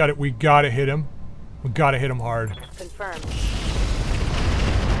route. We gotta hit him. We gotta hit him hard. Confirmed.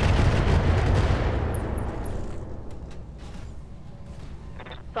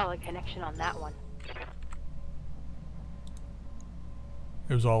 Solid connection on that one.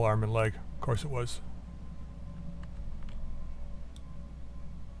 It was all arm and leg. Of course it was.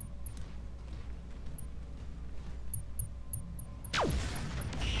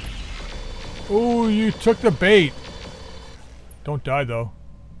 Oh, you took the bait. Don't die though.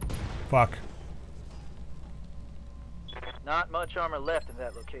 Fuck. Not much armor left in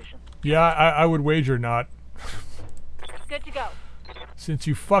that location. Yeah, I would wager not. Good to go. Since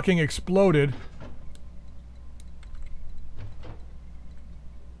you fucking exploded.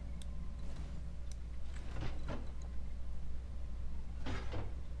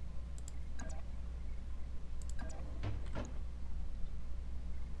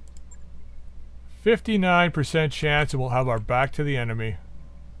 %59% chance and we'll have our back to the enemy.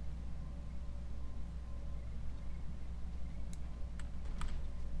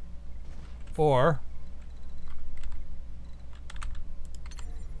 Or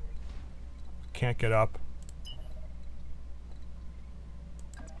can't get up.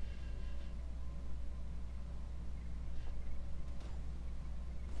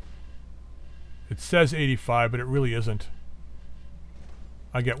 It says 85, but it really isn't.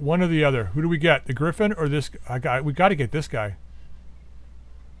 I get one or the other. Who do we get? The Griffin or this guy? We got to get this guy.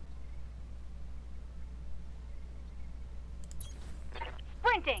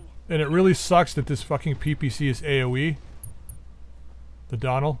 Sprinting. And it really sucks that this fucking PPC is AoE. The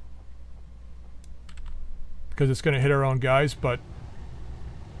Donald. Because it's going to hit our own guys, but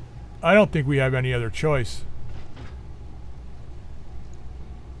I don't think we have any other choice.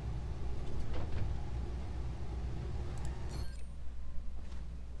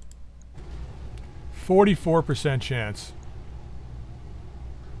 %44% chance.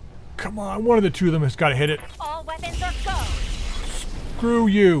 Come on, one of the two of them has got to hit it. All weapons are go. Screw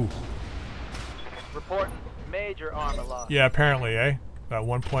you. Reporting major armor loss. Yeah, apparently, eh? About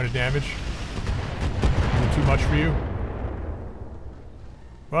 1 point of damage. A little too much for you.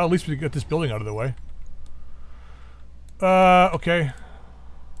 Well, at least we get this building out of the way. Okay.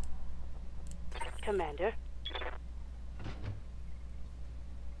 Commander.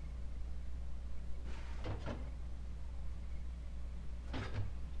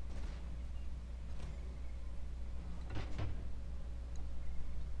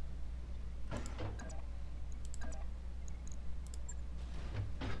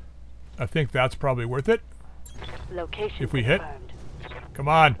 I think that's probably worth it. Location If we hit. confirmed. Come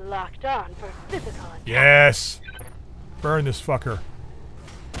on. Locked on for physical attack. Yes. Burn this fucker.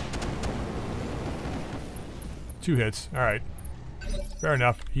 2 hits. Alright. Fair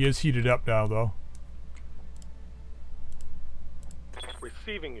enough. He is heated up now, though.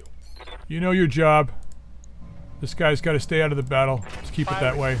 Receiving you. You know your job. This guy's got to stay out of the battle. Let's keep it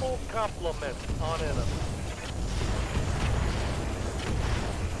that way. Full complement on enemy.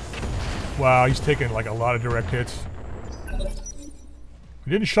 Wow, he's taking like a lot of direct hits.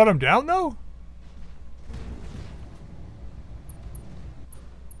 We didn't shut him down, though?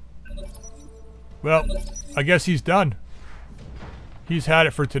 Well, I guess he's done. He's had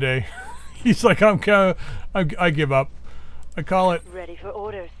it for today. He's like, I give up. I call it. Ready for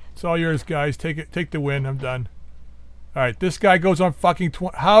orders. It's all yours, guys. Take it. Take the win. I'm done. All right, this guy goes on fucking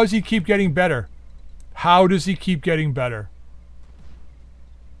 20. How does he keep getting better? How does he keep getting better?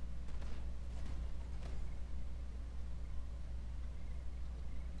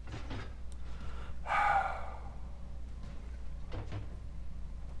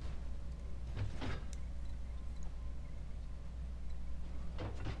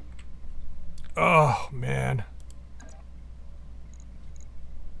 Oh, man.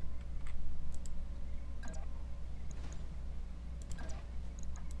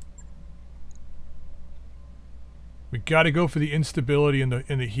 We got to go for the instability in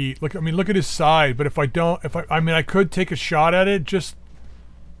the heat. Look, I mean, look at his side. But if I don't, I mean, I could take a shot at it just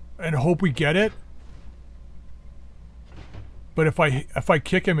and hope we get it. But if I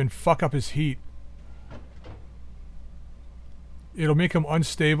kick him and fuck up his heat, it'll make him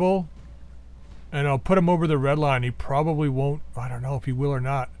unstable, and I'll put him over the red line. He probably won't. I don't know if he will or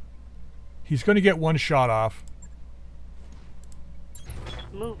not. He's going to get one shot off.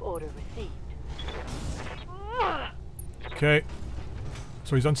 Move order received. Okay.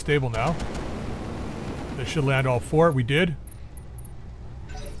 So he's unstable now. They should land all four. We did.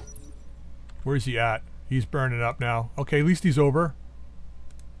 Where's he at? He's burning up now. Okay, at least he's over.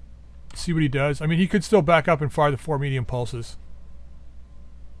 See what he does. I mean, he could still back up and fire the 4 medium pulses.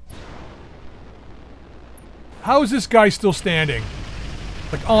 How is this guy still standing?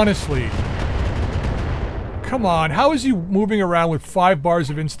 Like, honestly. Come on. How is he moving around with 5 bars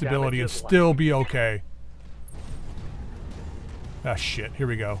of instability and still be okay? Ah, shit. Here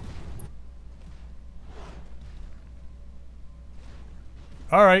we go.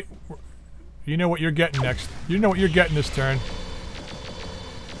 Alright. You know what you're getting next. You know what you're getting this turn.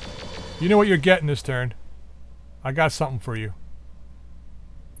 You know what you're getting this turn. I got something for you.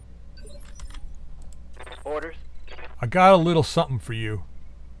 Orders. I got a little something for you.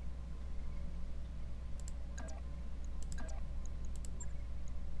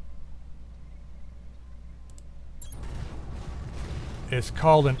 It's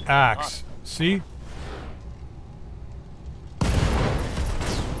called an axe. See?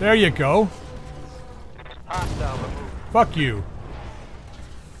 There you go. Hostile removed. Fuck you.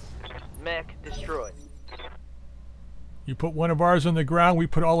 Mech destroyed. You put one of ours on the ground, we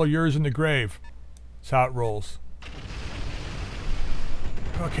put all of yours in the grave. That's how it rolls.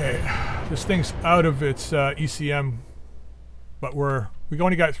 Okay, this thing's out of its ECM, but we've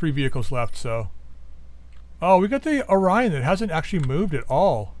only got 3 vehicles left, so. Oh, we got the Orion that hasn't actually moved at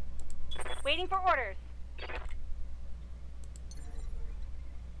all. Waiting for orders.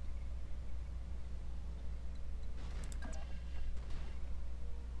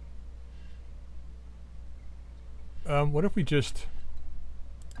 What if we just...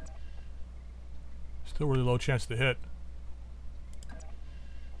 Still really low chance to hit.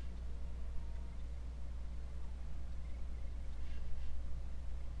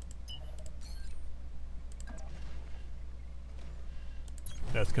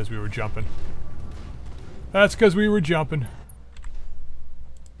 That's because we were jumping. That's because we were jumping. A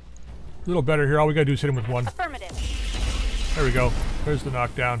little better here. All we gotta do is hit him with one. Affirmative. There we go. There's the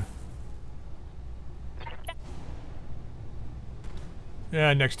knockdown.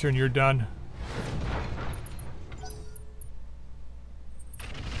 Yeah, next turn you're done.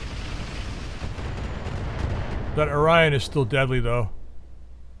 That Orion is still deadly though.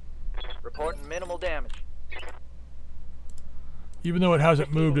 Reporting minimal damage. Even though it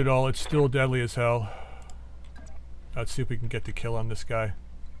hasn't moved at all, it's still deadly as hell. Let's see if we can get the kill on this guy.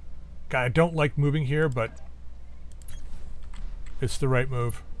 God, I don't like moving here, but it's the right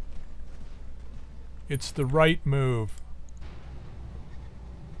move. It's the right move.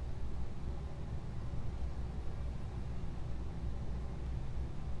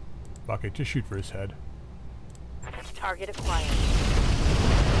 Fuck it, just shoot for his head. Target acquired.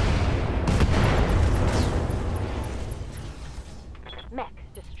 Mech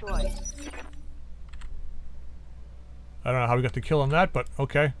destroyed. I don't know how we got the kill on that, but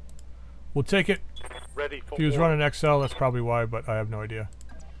okay. We'll take it. Ready for If he was war. running XL, that's probably why, but I have no idea.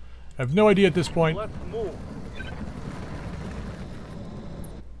 I have no idea at this point. Let's move.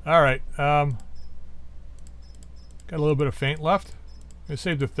 Alright, got a little bit of feint left. I'm gonna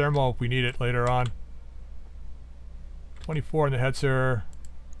save the thermal if we need it later on. 24 on the Hetzer.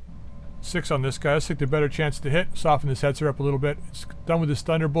 6 on this guy. Let's take the better chance to hit. Soften this Hetzer up a little bit. It's done with his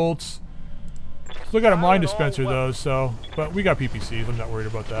Thunderbolts. Still got a mine dispenser though, so... But we got PPCs, I'm not worried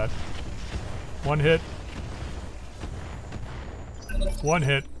about that. 1 hit. 1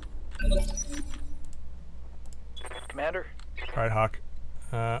 hit. Commander. Alright, Hawk.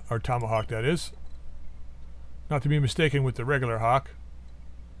 Or Tomahawk, that is. Not to be mistaken with the regular Hawk.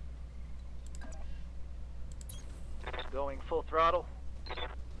 Going full throttle.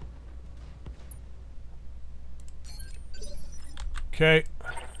 Okay.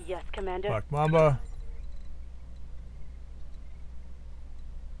 Yes, Commander. Black Mamba.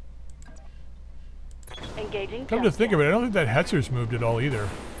 Engaging. Come to think of it, I don't think that Hetzer's moved at all either.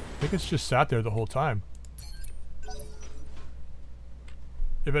 I think it's just sat there the whole time.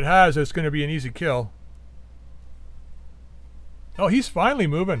 If it has, it's going to be an easy kill. Oh, he's finally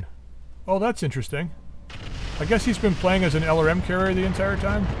moving. Oh, that's interesting. I guess he's been playing as an LRM carrier the entire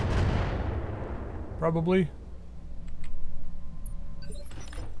time. Probably.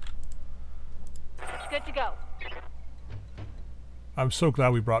 Good to go. I'm so glad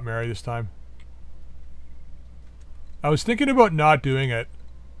we brought Mary this time. I was thinking about not doing it.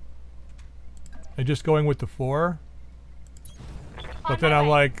 And just going with the 4. But then I'm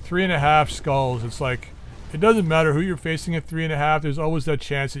like, 3.5 skulls. It's like, it doesn't matter who you're facing at 3.5. There's always that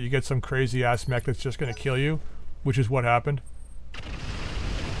chance that you get some crazy ass mech that's just going to kill you. Which is what happened.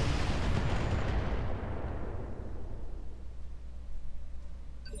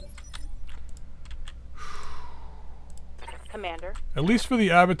 Commander. At least for the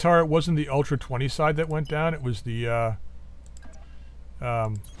Avatar, it wasn't the Ultra 20 side that went down. It was the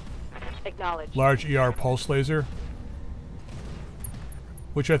Acknowledged. large ER pulse laser.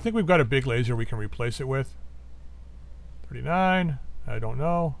 Which I think we've got a big laser we can replace it with. 39. I don't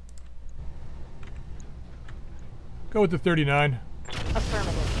know. Go with the 39.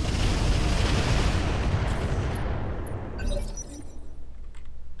 Affirmative.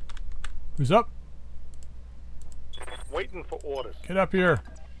 Who's up? Waiting for orders. Get up here.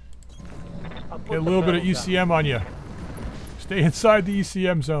 I'll put Get a the little bit of metal down. ECM on you. Stay inside the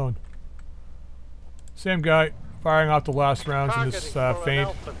ECM zone. Same guy, firing off the last rounds in this Targeting for an feint.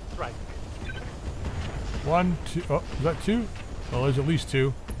 alpha strike. 1, 2. Oh, is that 2? Well, there's at least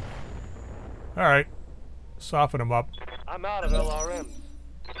 2. Alright. Soften him up. I'm out of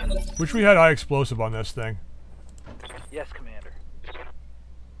LRMs. Wish we had high explosive on this thing. Yes, Commander.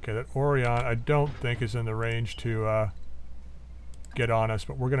 Okay, that Orion I don't think is in the range to get on us,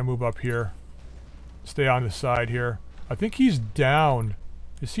 but we're going to move up here. Stay on the side here. I think he's down.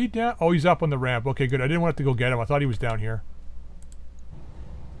 Is he down? Oh, he's up on the ramp. Okay, good. I didn't want to go get him. I thought he was down here.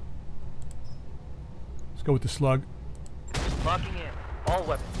 Let's go with the slug. Locking in. All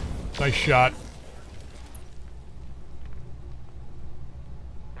weapons. Nice shot.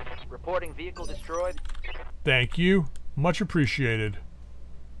 Reporting vehicle destroyed. Thank you. Much appreciated.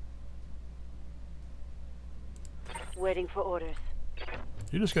 Waiting for orders.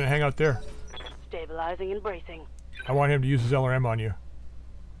 You're just going to hang out there. Stabilizing and bracing. I want him to use his LRM on you.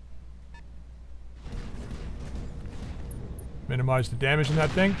 Minimize the damage in that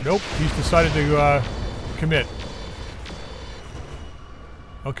thing. Nope, he's decided to commit.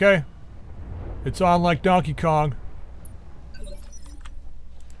 Okay. It's on like Donkey Kong.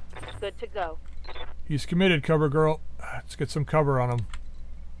 Good to go. He's committed, cover girl. Let's get some cover on him.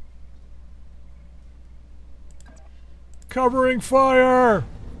 Covering fire!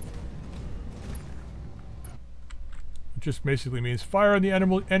 It just basically means fire in the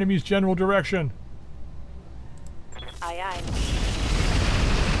enemy's general direction. Aye, aye.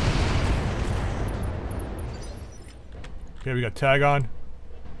 Okay, we got tag on.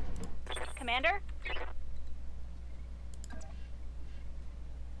 Commander?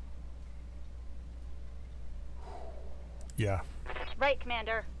 Yeah. Right,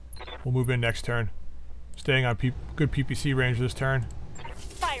 Commander. We'll move in next turn. Staying on good PPC range this turn.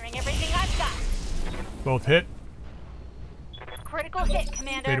 Firing everything I've got. Both hit. Critical hit,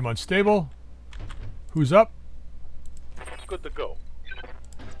 Commander. Made him unstable. Who's up? Good to go.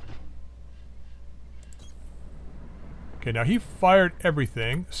 Okay, now he fired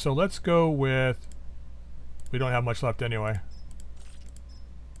everything, so let's go with... We don't have much left anyway.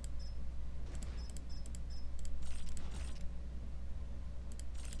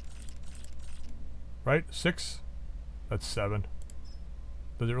 Right? 6? That's 7.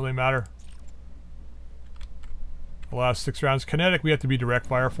 Does it really matter? The last 6 rounds. Kinetic, we have to be direct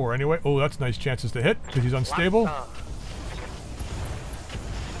fire for anyway. Oh, that's nice chances to hit, because he's unstable.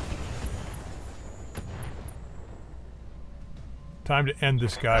 Time to end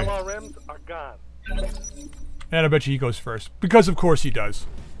this guy. LRMs are gone. And I bet you he goes first. Because of course he does.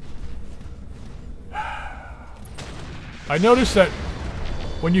 I noticed that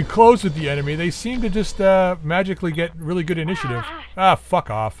when you close with the enemy, they seem to just magically get really good initiative. Ah, fuck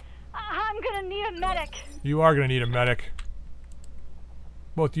off. I'm gonna need a medic. You are going to need a medic.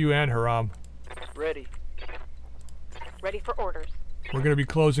 Both you and Haram. Ready. Ready for orders. We're going to be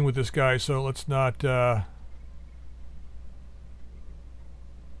closing with this guy, so let's not... I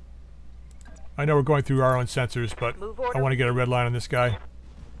know we're going through our own sensors, but I want to get a red line on this guy.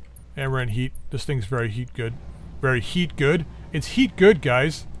 And we're in heat. This thing's very heat good. Very heat good. It's heat good,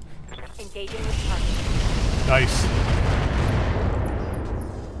 guys. Engaging with target. Nice.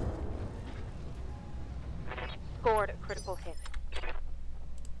 Scored a critical hit.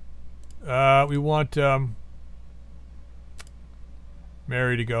 We want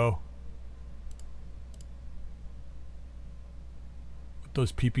Mary to go. With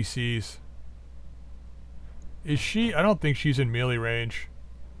those PPCs. Is she? I don't think she's in melee range.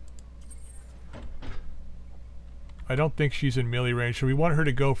 I don't think she's in melee range, so we want her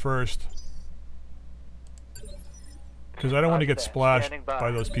to go first. Because I don't want to get splashed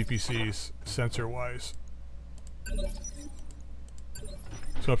by those PPCs, sensor-wise.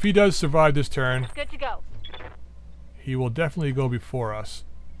 So if he does survive this turn, Good to go. he will definitely go before us.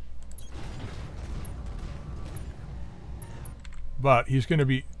 But he's going to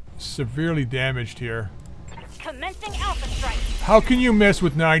be severely damaged here. Commencing Alpha Strike. How can you miss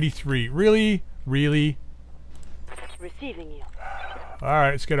with 93? Really? Really? Receiving you.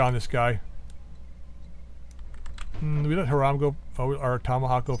 Alright, let's get on this guy. Do we let Haram go, or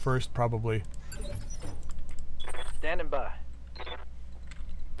Tomahawk go first? Probably. Standing by.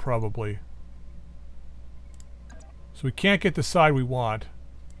 Probably. So we can't get the side we want.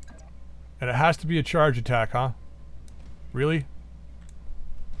 And it has to be a charge attack, huh? Really?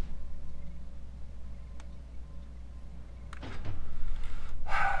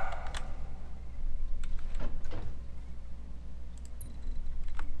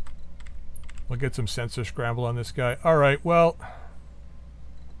 We'll get some sensor scramble on this guy. Alright, well...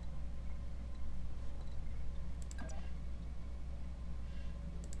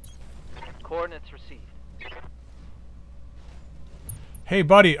 Coordinates received. Hey,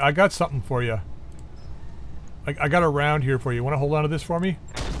 buddy, I got something for you. I got a round here for you. Want to hold on to this for me?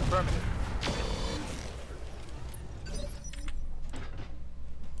 Affirmative.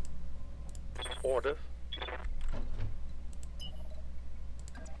 Orders.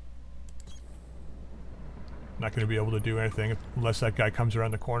 Not going to be able to do anything unless that guy comes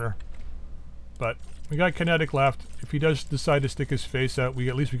around the corner. But we got kinetic left. If he does decide to stick his face out,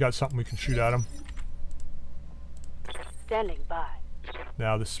 at least we got something we can shoot at him. Standing by.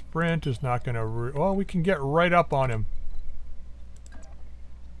 Now the sprint is not going to... well, we can get right up on him.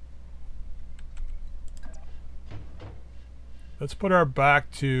 Let's put our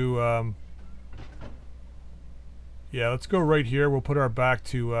back to... yeah, let's go right here. We'll put our back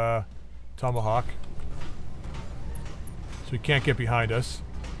to Tomahawk. So he can't get behind us.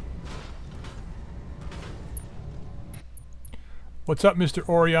 What's up, Mr.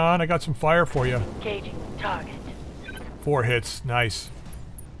 Orion? I got some fire for you. Engaging target. 4 hits. Nice.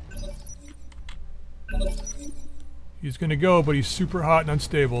 He's gonna go, but he's super hot and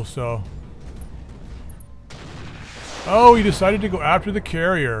unstable, so... oh, he decided to go after the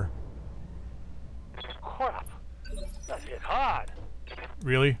carrier. Crap. That hit hard.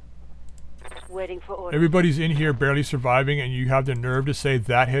 Really? Waiting for orders. Everybody's in here barely surviving, and you have the nerve to say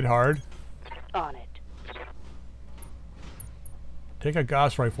that hit hard? On it. Take a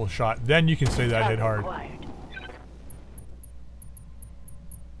Gauss rifle shot, then you can say that hit hard. Required.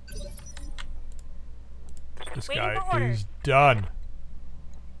 This Waiting for guy orders. is done.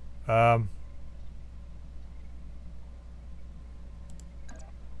 So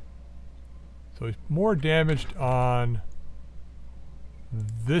he's more damaged on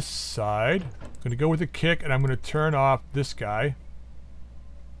this side. I'm going to go with a kick, and I'm going to turn off this guy.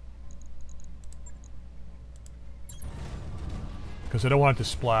 Because I don't want it to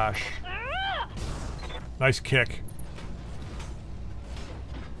splash. Nice kick.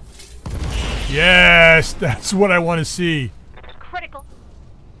 Yes, that's what I want to see. Critical.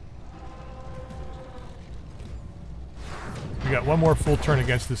 We got one more full turn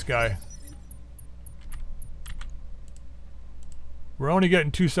against this guy. We're only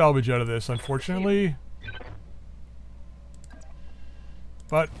getting 2 salvage out of this, unfortunately.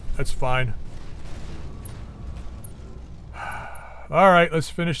 But that's fine. Alright, let's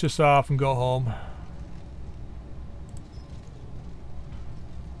finish this off and go home.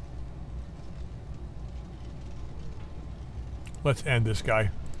 Let's end this guy.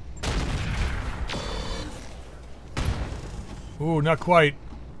 Ooh, not quite.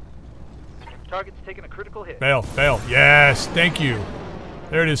 Target's taking a critical hit. Fail, fail. Yes, thank you.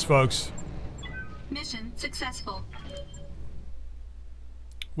 There it is, folks. Mission successful.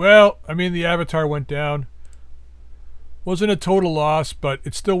 Well, I mean, the Avatar went down. Wasn't a total loss, but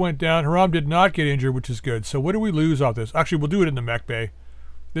it still went down. Haram did not get injured, which is good. So what do we lose off this? Actually, we'll do it in the mech bay.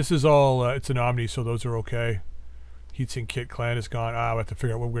 This is all, it's an Omni, so those are okay. Heatsink Kit Clan is gone. Ah, we have to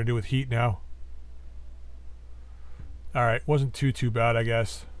figure out what we're going to do with Heat now. Alright, wasn't too bad, I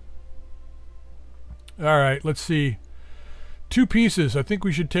guess. Alright, let's see. 2 pieces. I think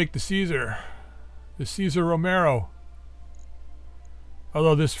we should take the Caesar. The Caesar Romero.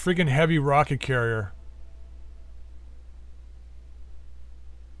 Although this friggin' heavy rocket carrier.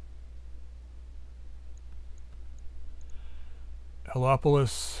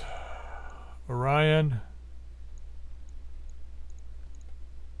 Heliopolis, Orion.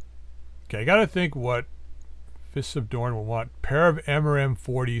 Okay, I gotta think what Fists of Dorn will want. Pair of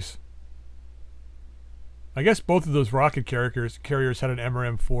MRM-40s. I guess both of those rocket carriers had an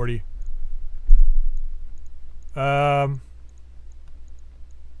MRM-40.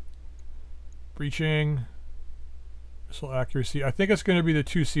 Breaching. Missile accuracy. I think it's going to be the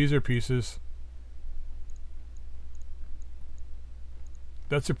 2 Caesar pieces.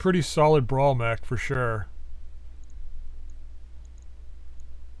 That's a pretty solid brawl mech for sure.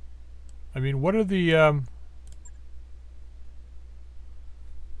 I mean, what are the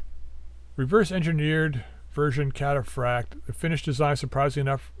reverse engineered version cataphract? The finished design surprisingly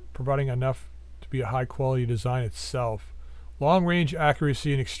enough, providing enough to be a high quality design itself. Long range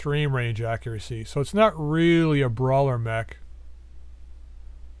accuracy and extreme range accuracy. So it's not really a brawler mech.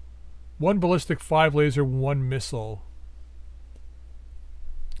 1 ballistic, 5 laser, 1 missile.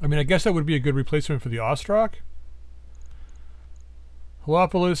 I mean, I guess that would be a good replacement for the Ostrak.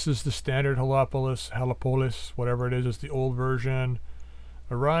 Heliopolis is the standard Heliopolis, whatever it is the old version.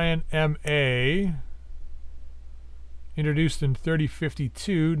 Orion MA, introduced in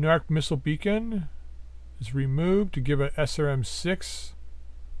 3052. Narc missile beacon is removed to give a SRM-6.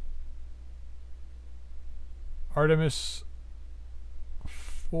 Artemis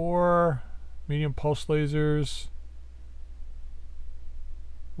 4, medium pulse lasers.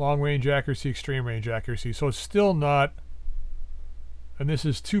 Long range accuracy, extreme range accuracy. So it's still not. And this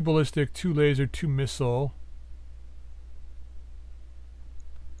is 2 ballistic, 2 laser, 2 missile.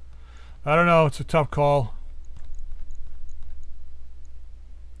 I don't know. It's a tough call.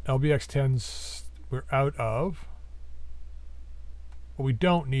 LBX-10s we're out of. But we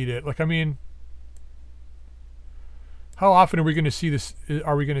don't need it. Like, I mean, how often are we going to see this?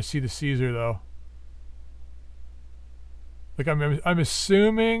 Are we going to see the Caesar though? Like, I'm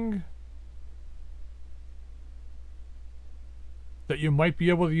assuming that you might be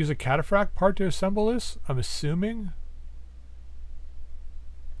able to use a cataphract part to assemble this. I'm assuming.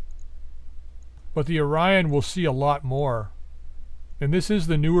 But the Orion will see a lot more. And this is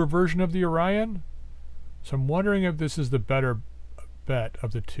the newer version of the Orion. So I'm wondering if this is the better bet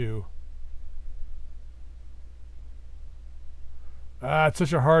of the two. It's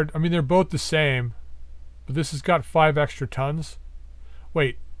such a hard... I mean, they're both the same. But this has got 5 extra tons.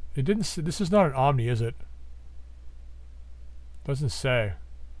 Wait, it didn't say... This is not an Omni, is it? Doesn't say.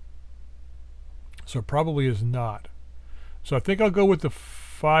 So it probably is not. So I think I'll go with the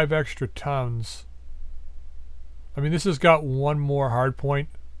 5 extra tons. I mean, this has got 1 more hard point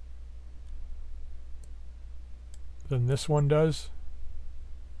than this one does.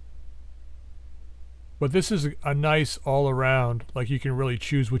 But this is a nice all around, like you can really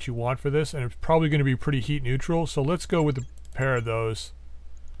choose what you want for this, and it's probably going to be pretty heat neutral. So let's go with a pair of those.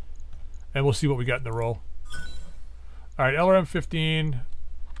 And we'll see what we got in the roll. Alright, LRM-15,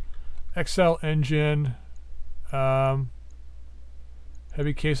 XL engine, heavy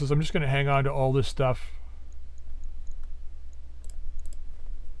cases. I'm just going to hang on to all this stuff.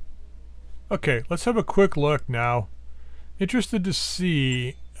 Okay, let's have a quick look now. Interested to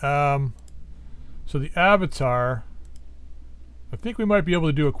see, so the Avatar, I think we might be able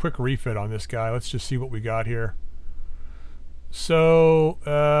to do a quick refit on this guy. Let's just see what we got here. So,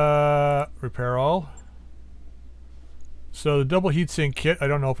 repair all. So the double heatsink kit, I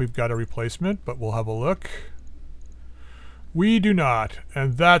don't know if we've got a replacement, but we'll have a look. We do not,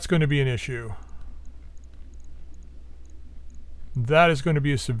 and that's going to be an issue. That is going to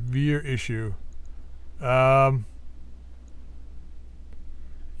be a severe issue. Yeah.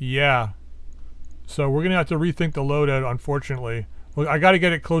 So we're going to have to rethink the loadout, unfortunately. Well, I got to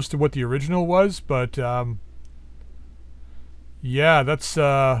get it close to what the original was, but yeah, that's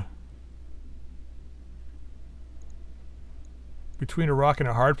between a rock and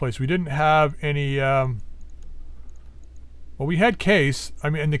a hard place. We didn't have any well, we had case. I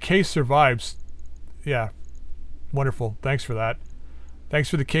mean, and the case survives. Yeah. Wonderful. Thanks for that. Thanks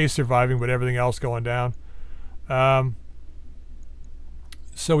for the case surviving, but everything else going down.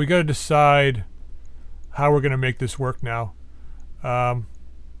 So we got to decide how we're going to make this work now. But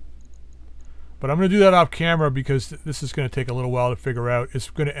I'm going to do that off camera because this is going to take a little while to figure out. It's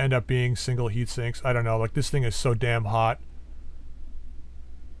going to end up being single heat sinks. I don't know. Like, this thing is so damn hot.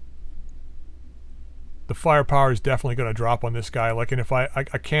 The firepower is definitely going to drop on this guy. Like, and if I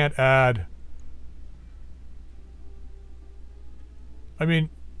can't add... I mean,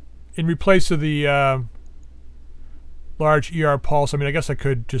 in replace of the large ER pulse, I mean, I guess I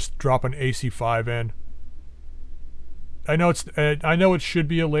could just drop an AC5 in. I know I know it should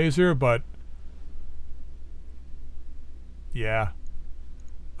be a laser, but yeah,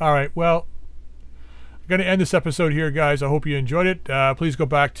 All right, well, I'm going to end this episode here, guys. I hope you enjoyed it. Please go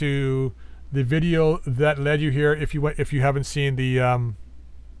back to the video that led you here. If you haven't seen the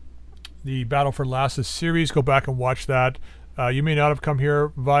Battle for Lhasa series, go back and watch that. You may not have come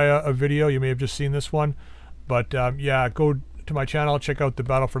here via a video. You may have just seen this one. But yeah, go to my channel, check out the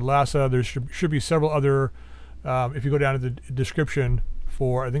Battle for Lhasa. There should be several other, if you go down to the description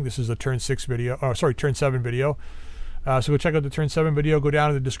for, I think this is a turn 6 video, oh sorry, turn 7 video. So go check out the turn 7 video, go down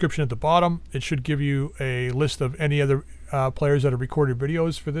to the description at the bottom. It should give you a list of any other players that have recorded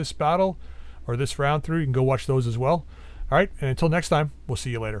videos for this battle or this round through. You can go watch those as well. All right, and until next time, we'll see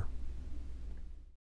you later.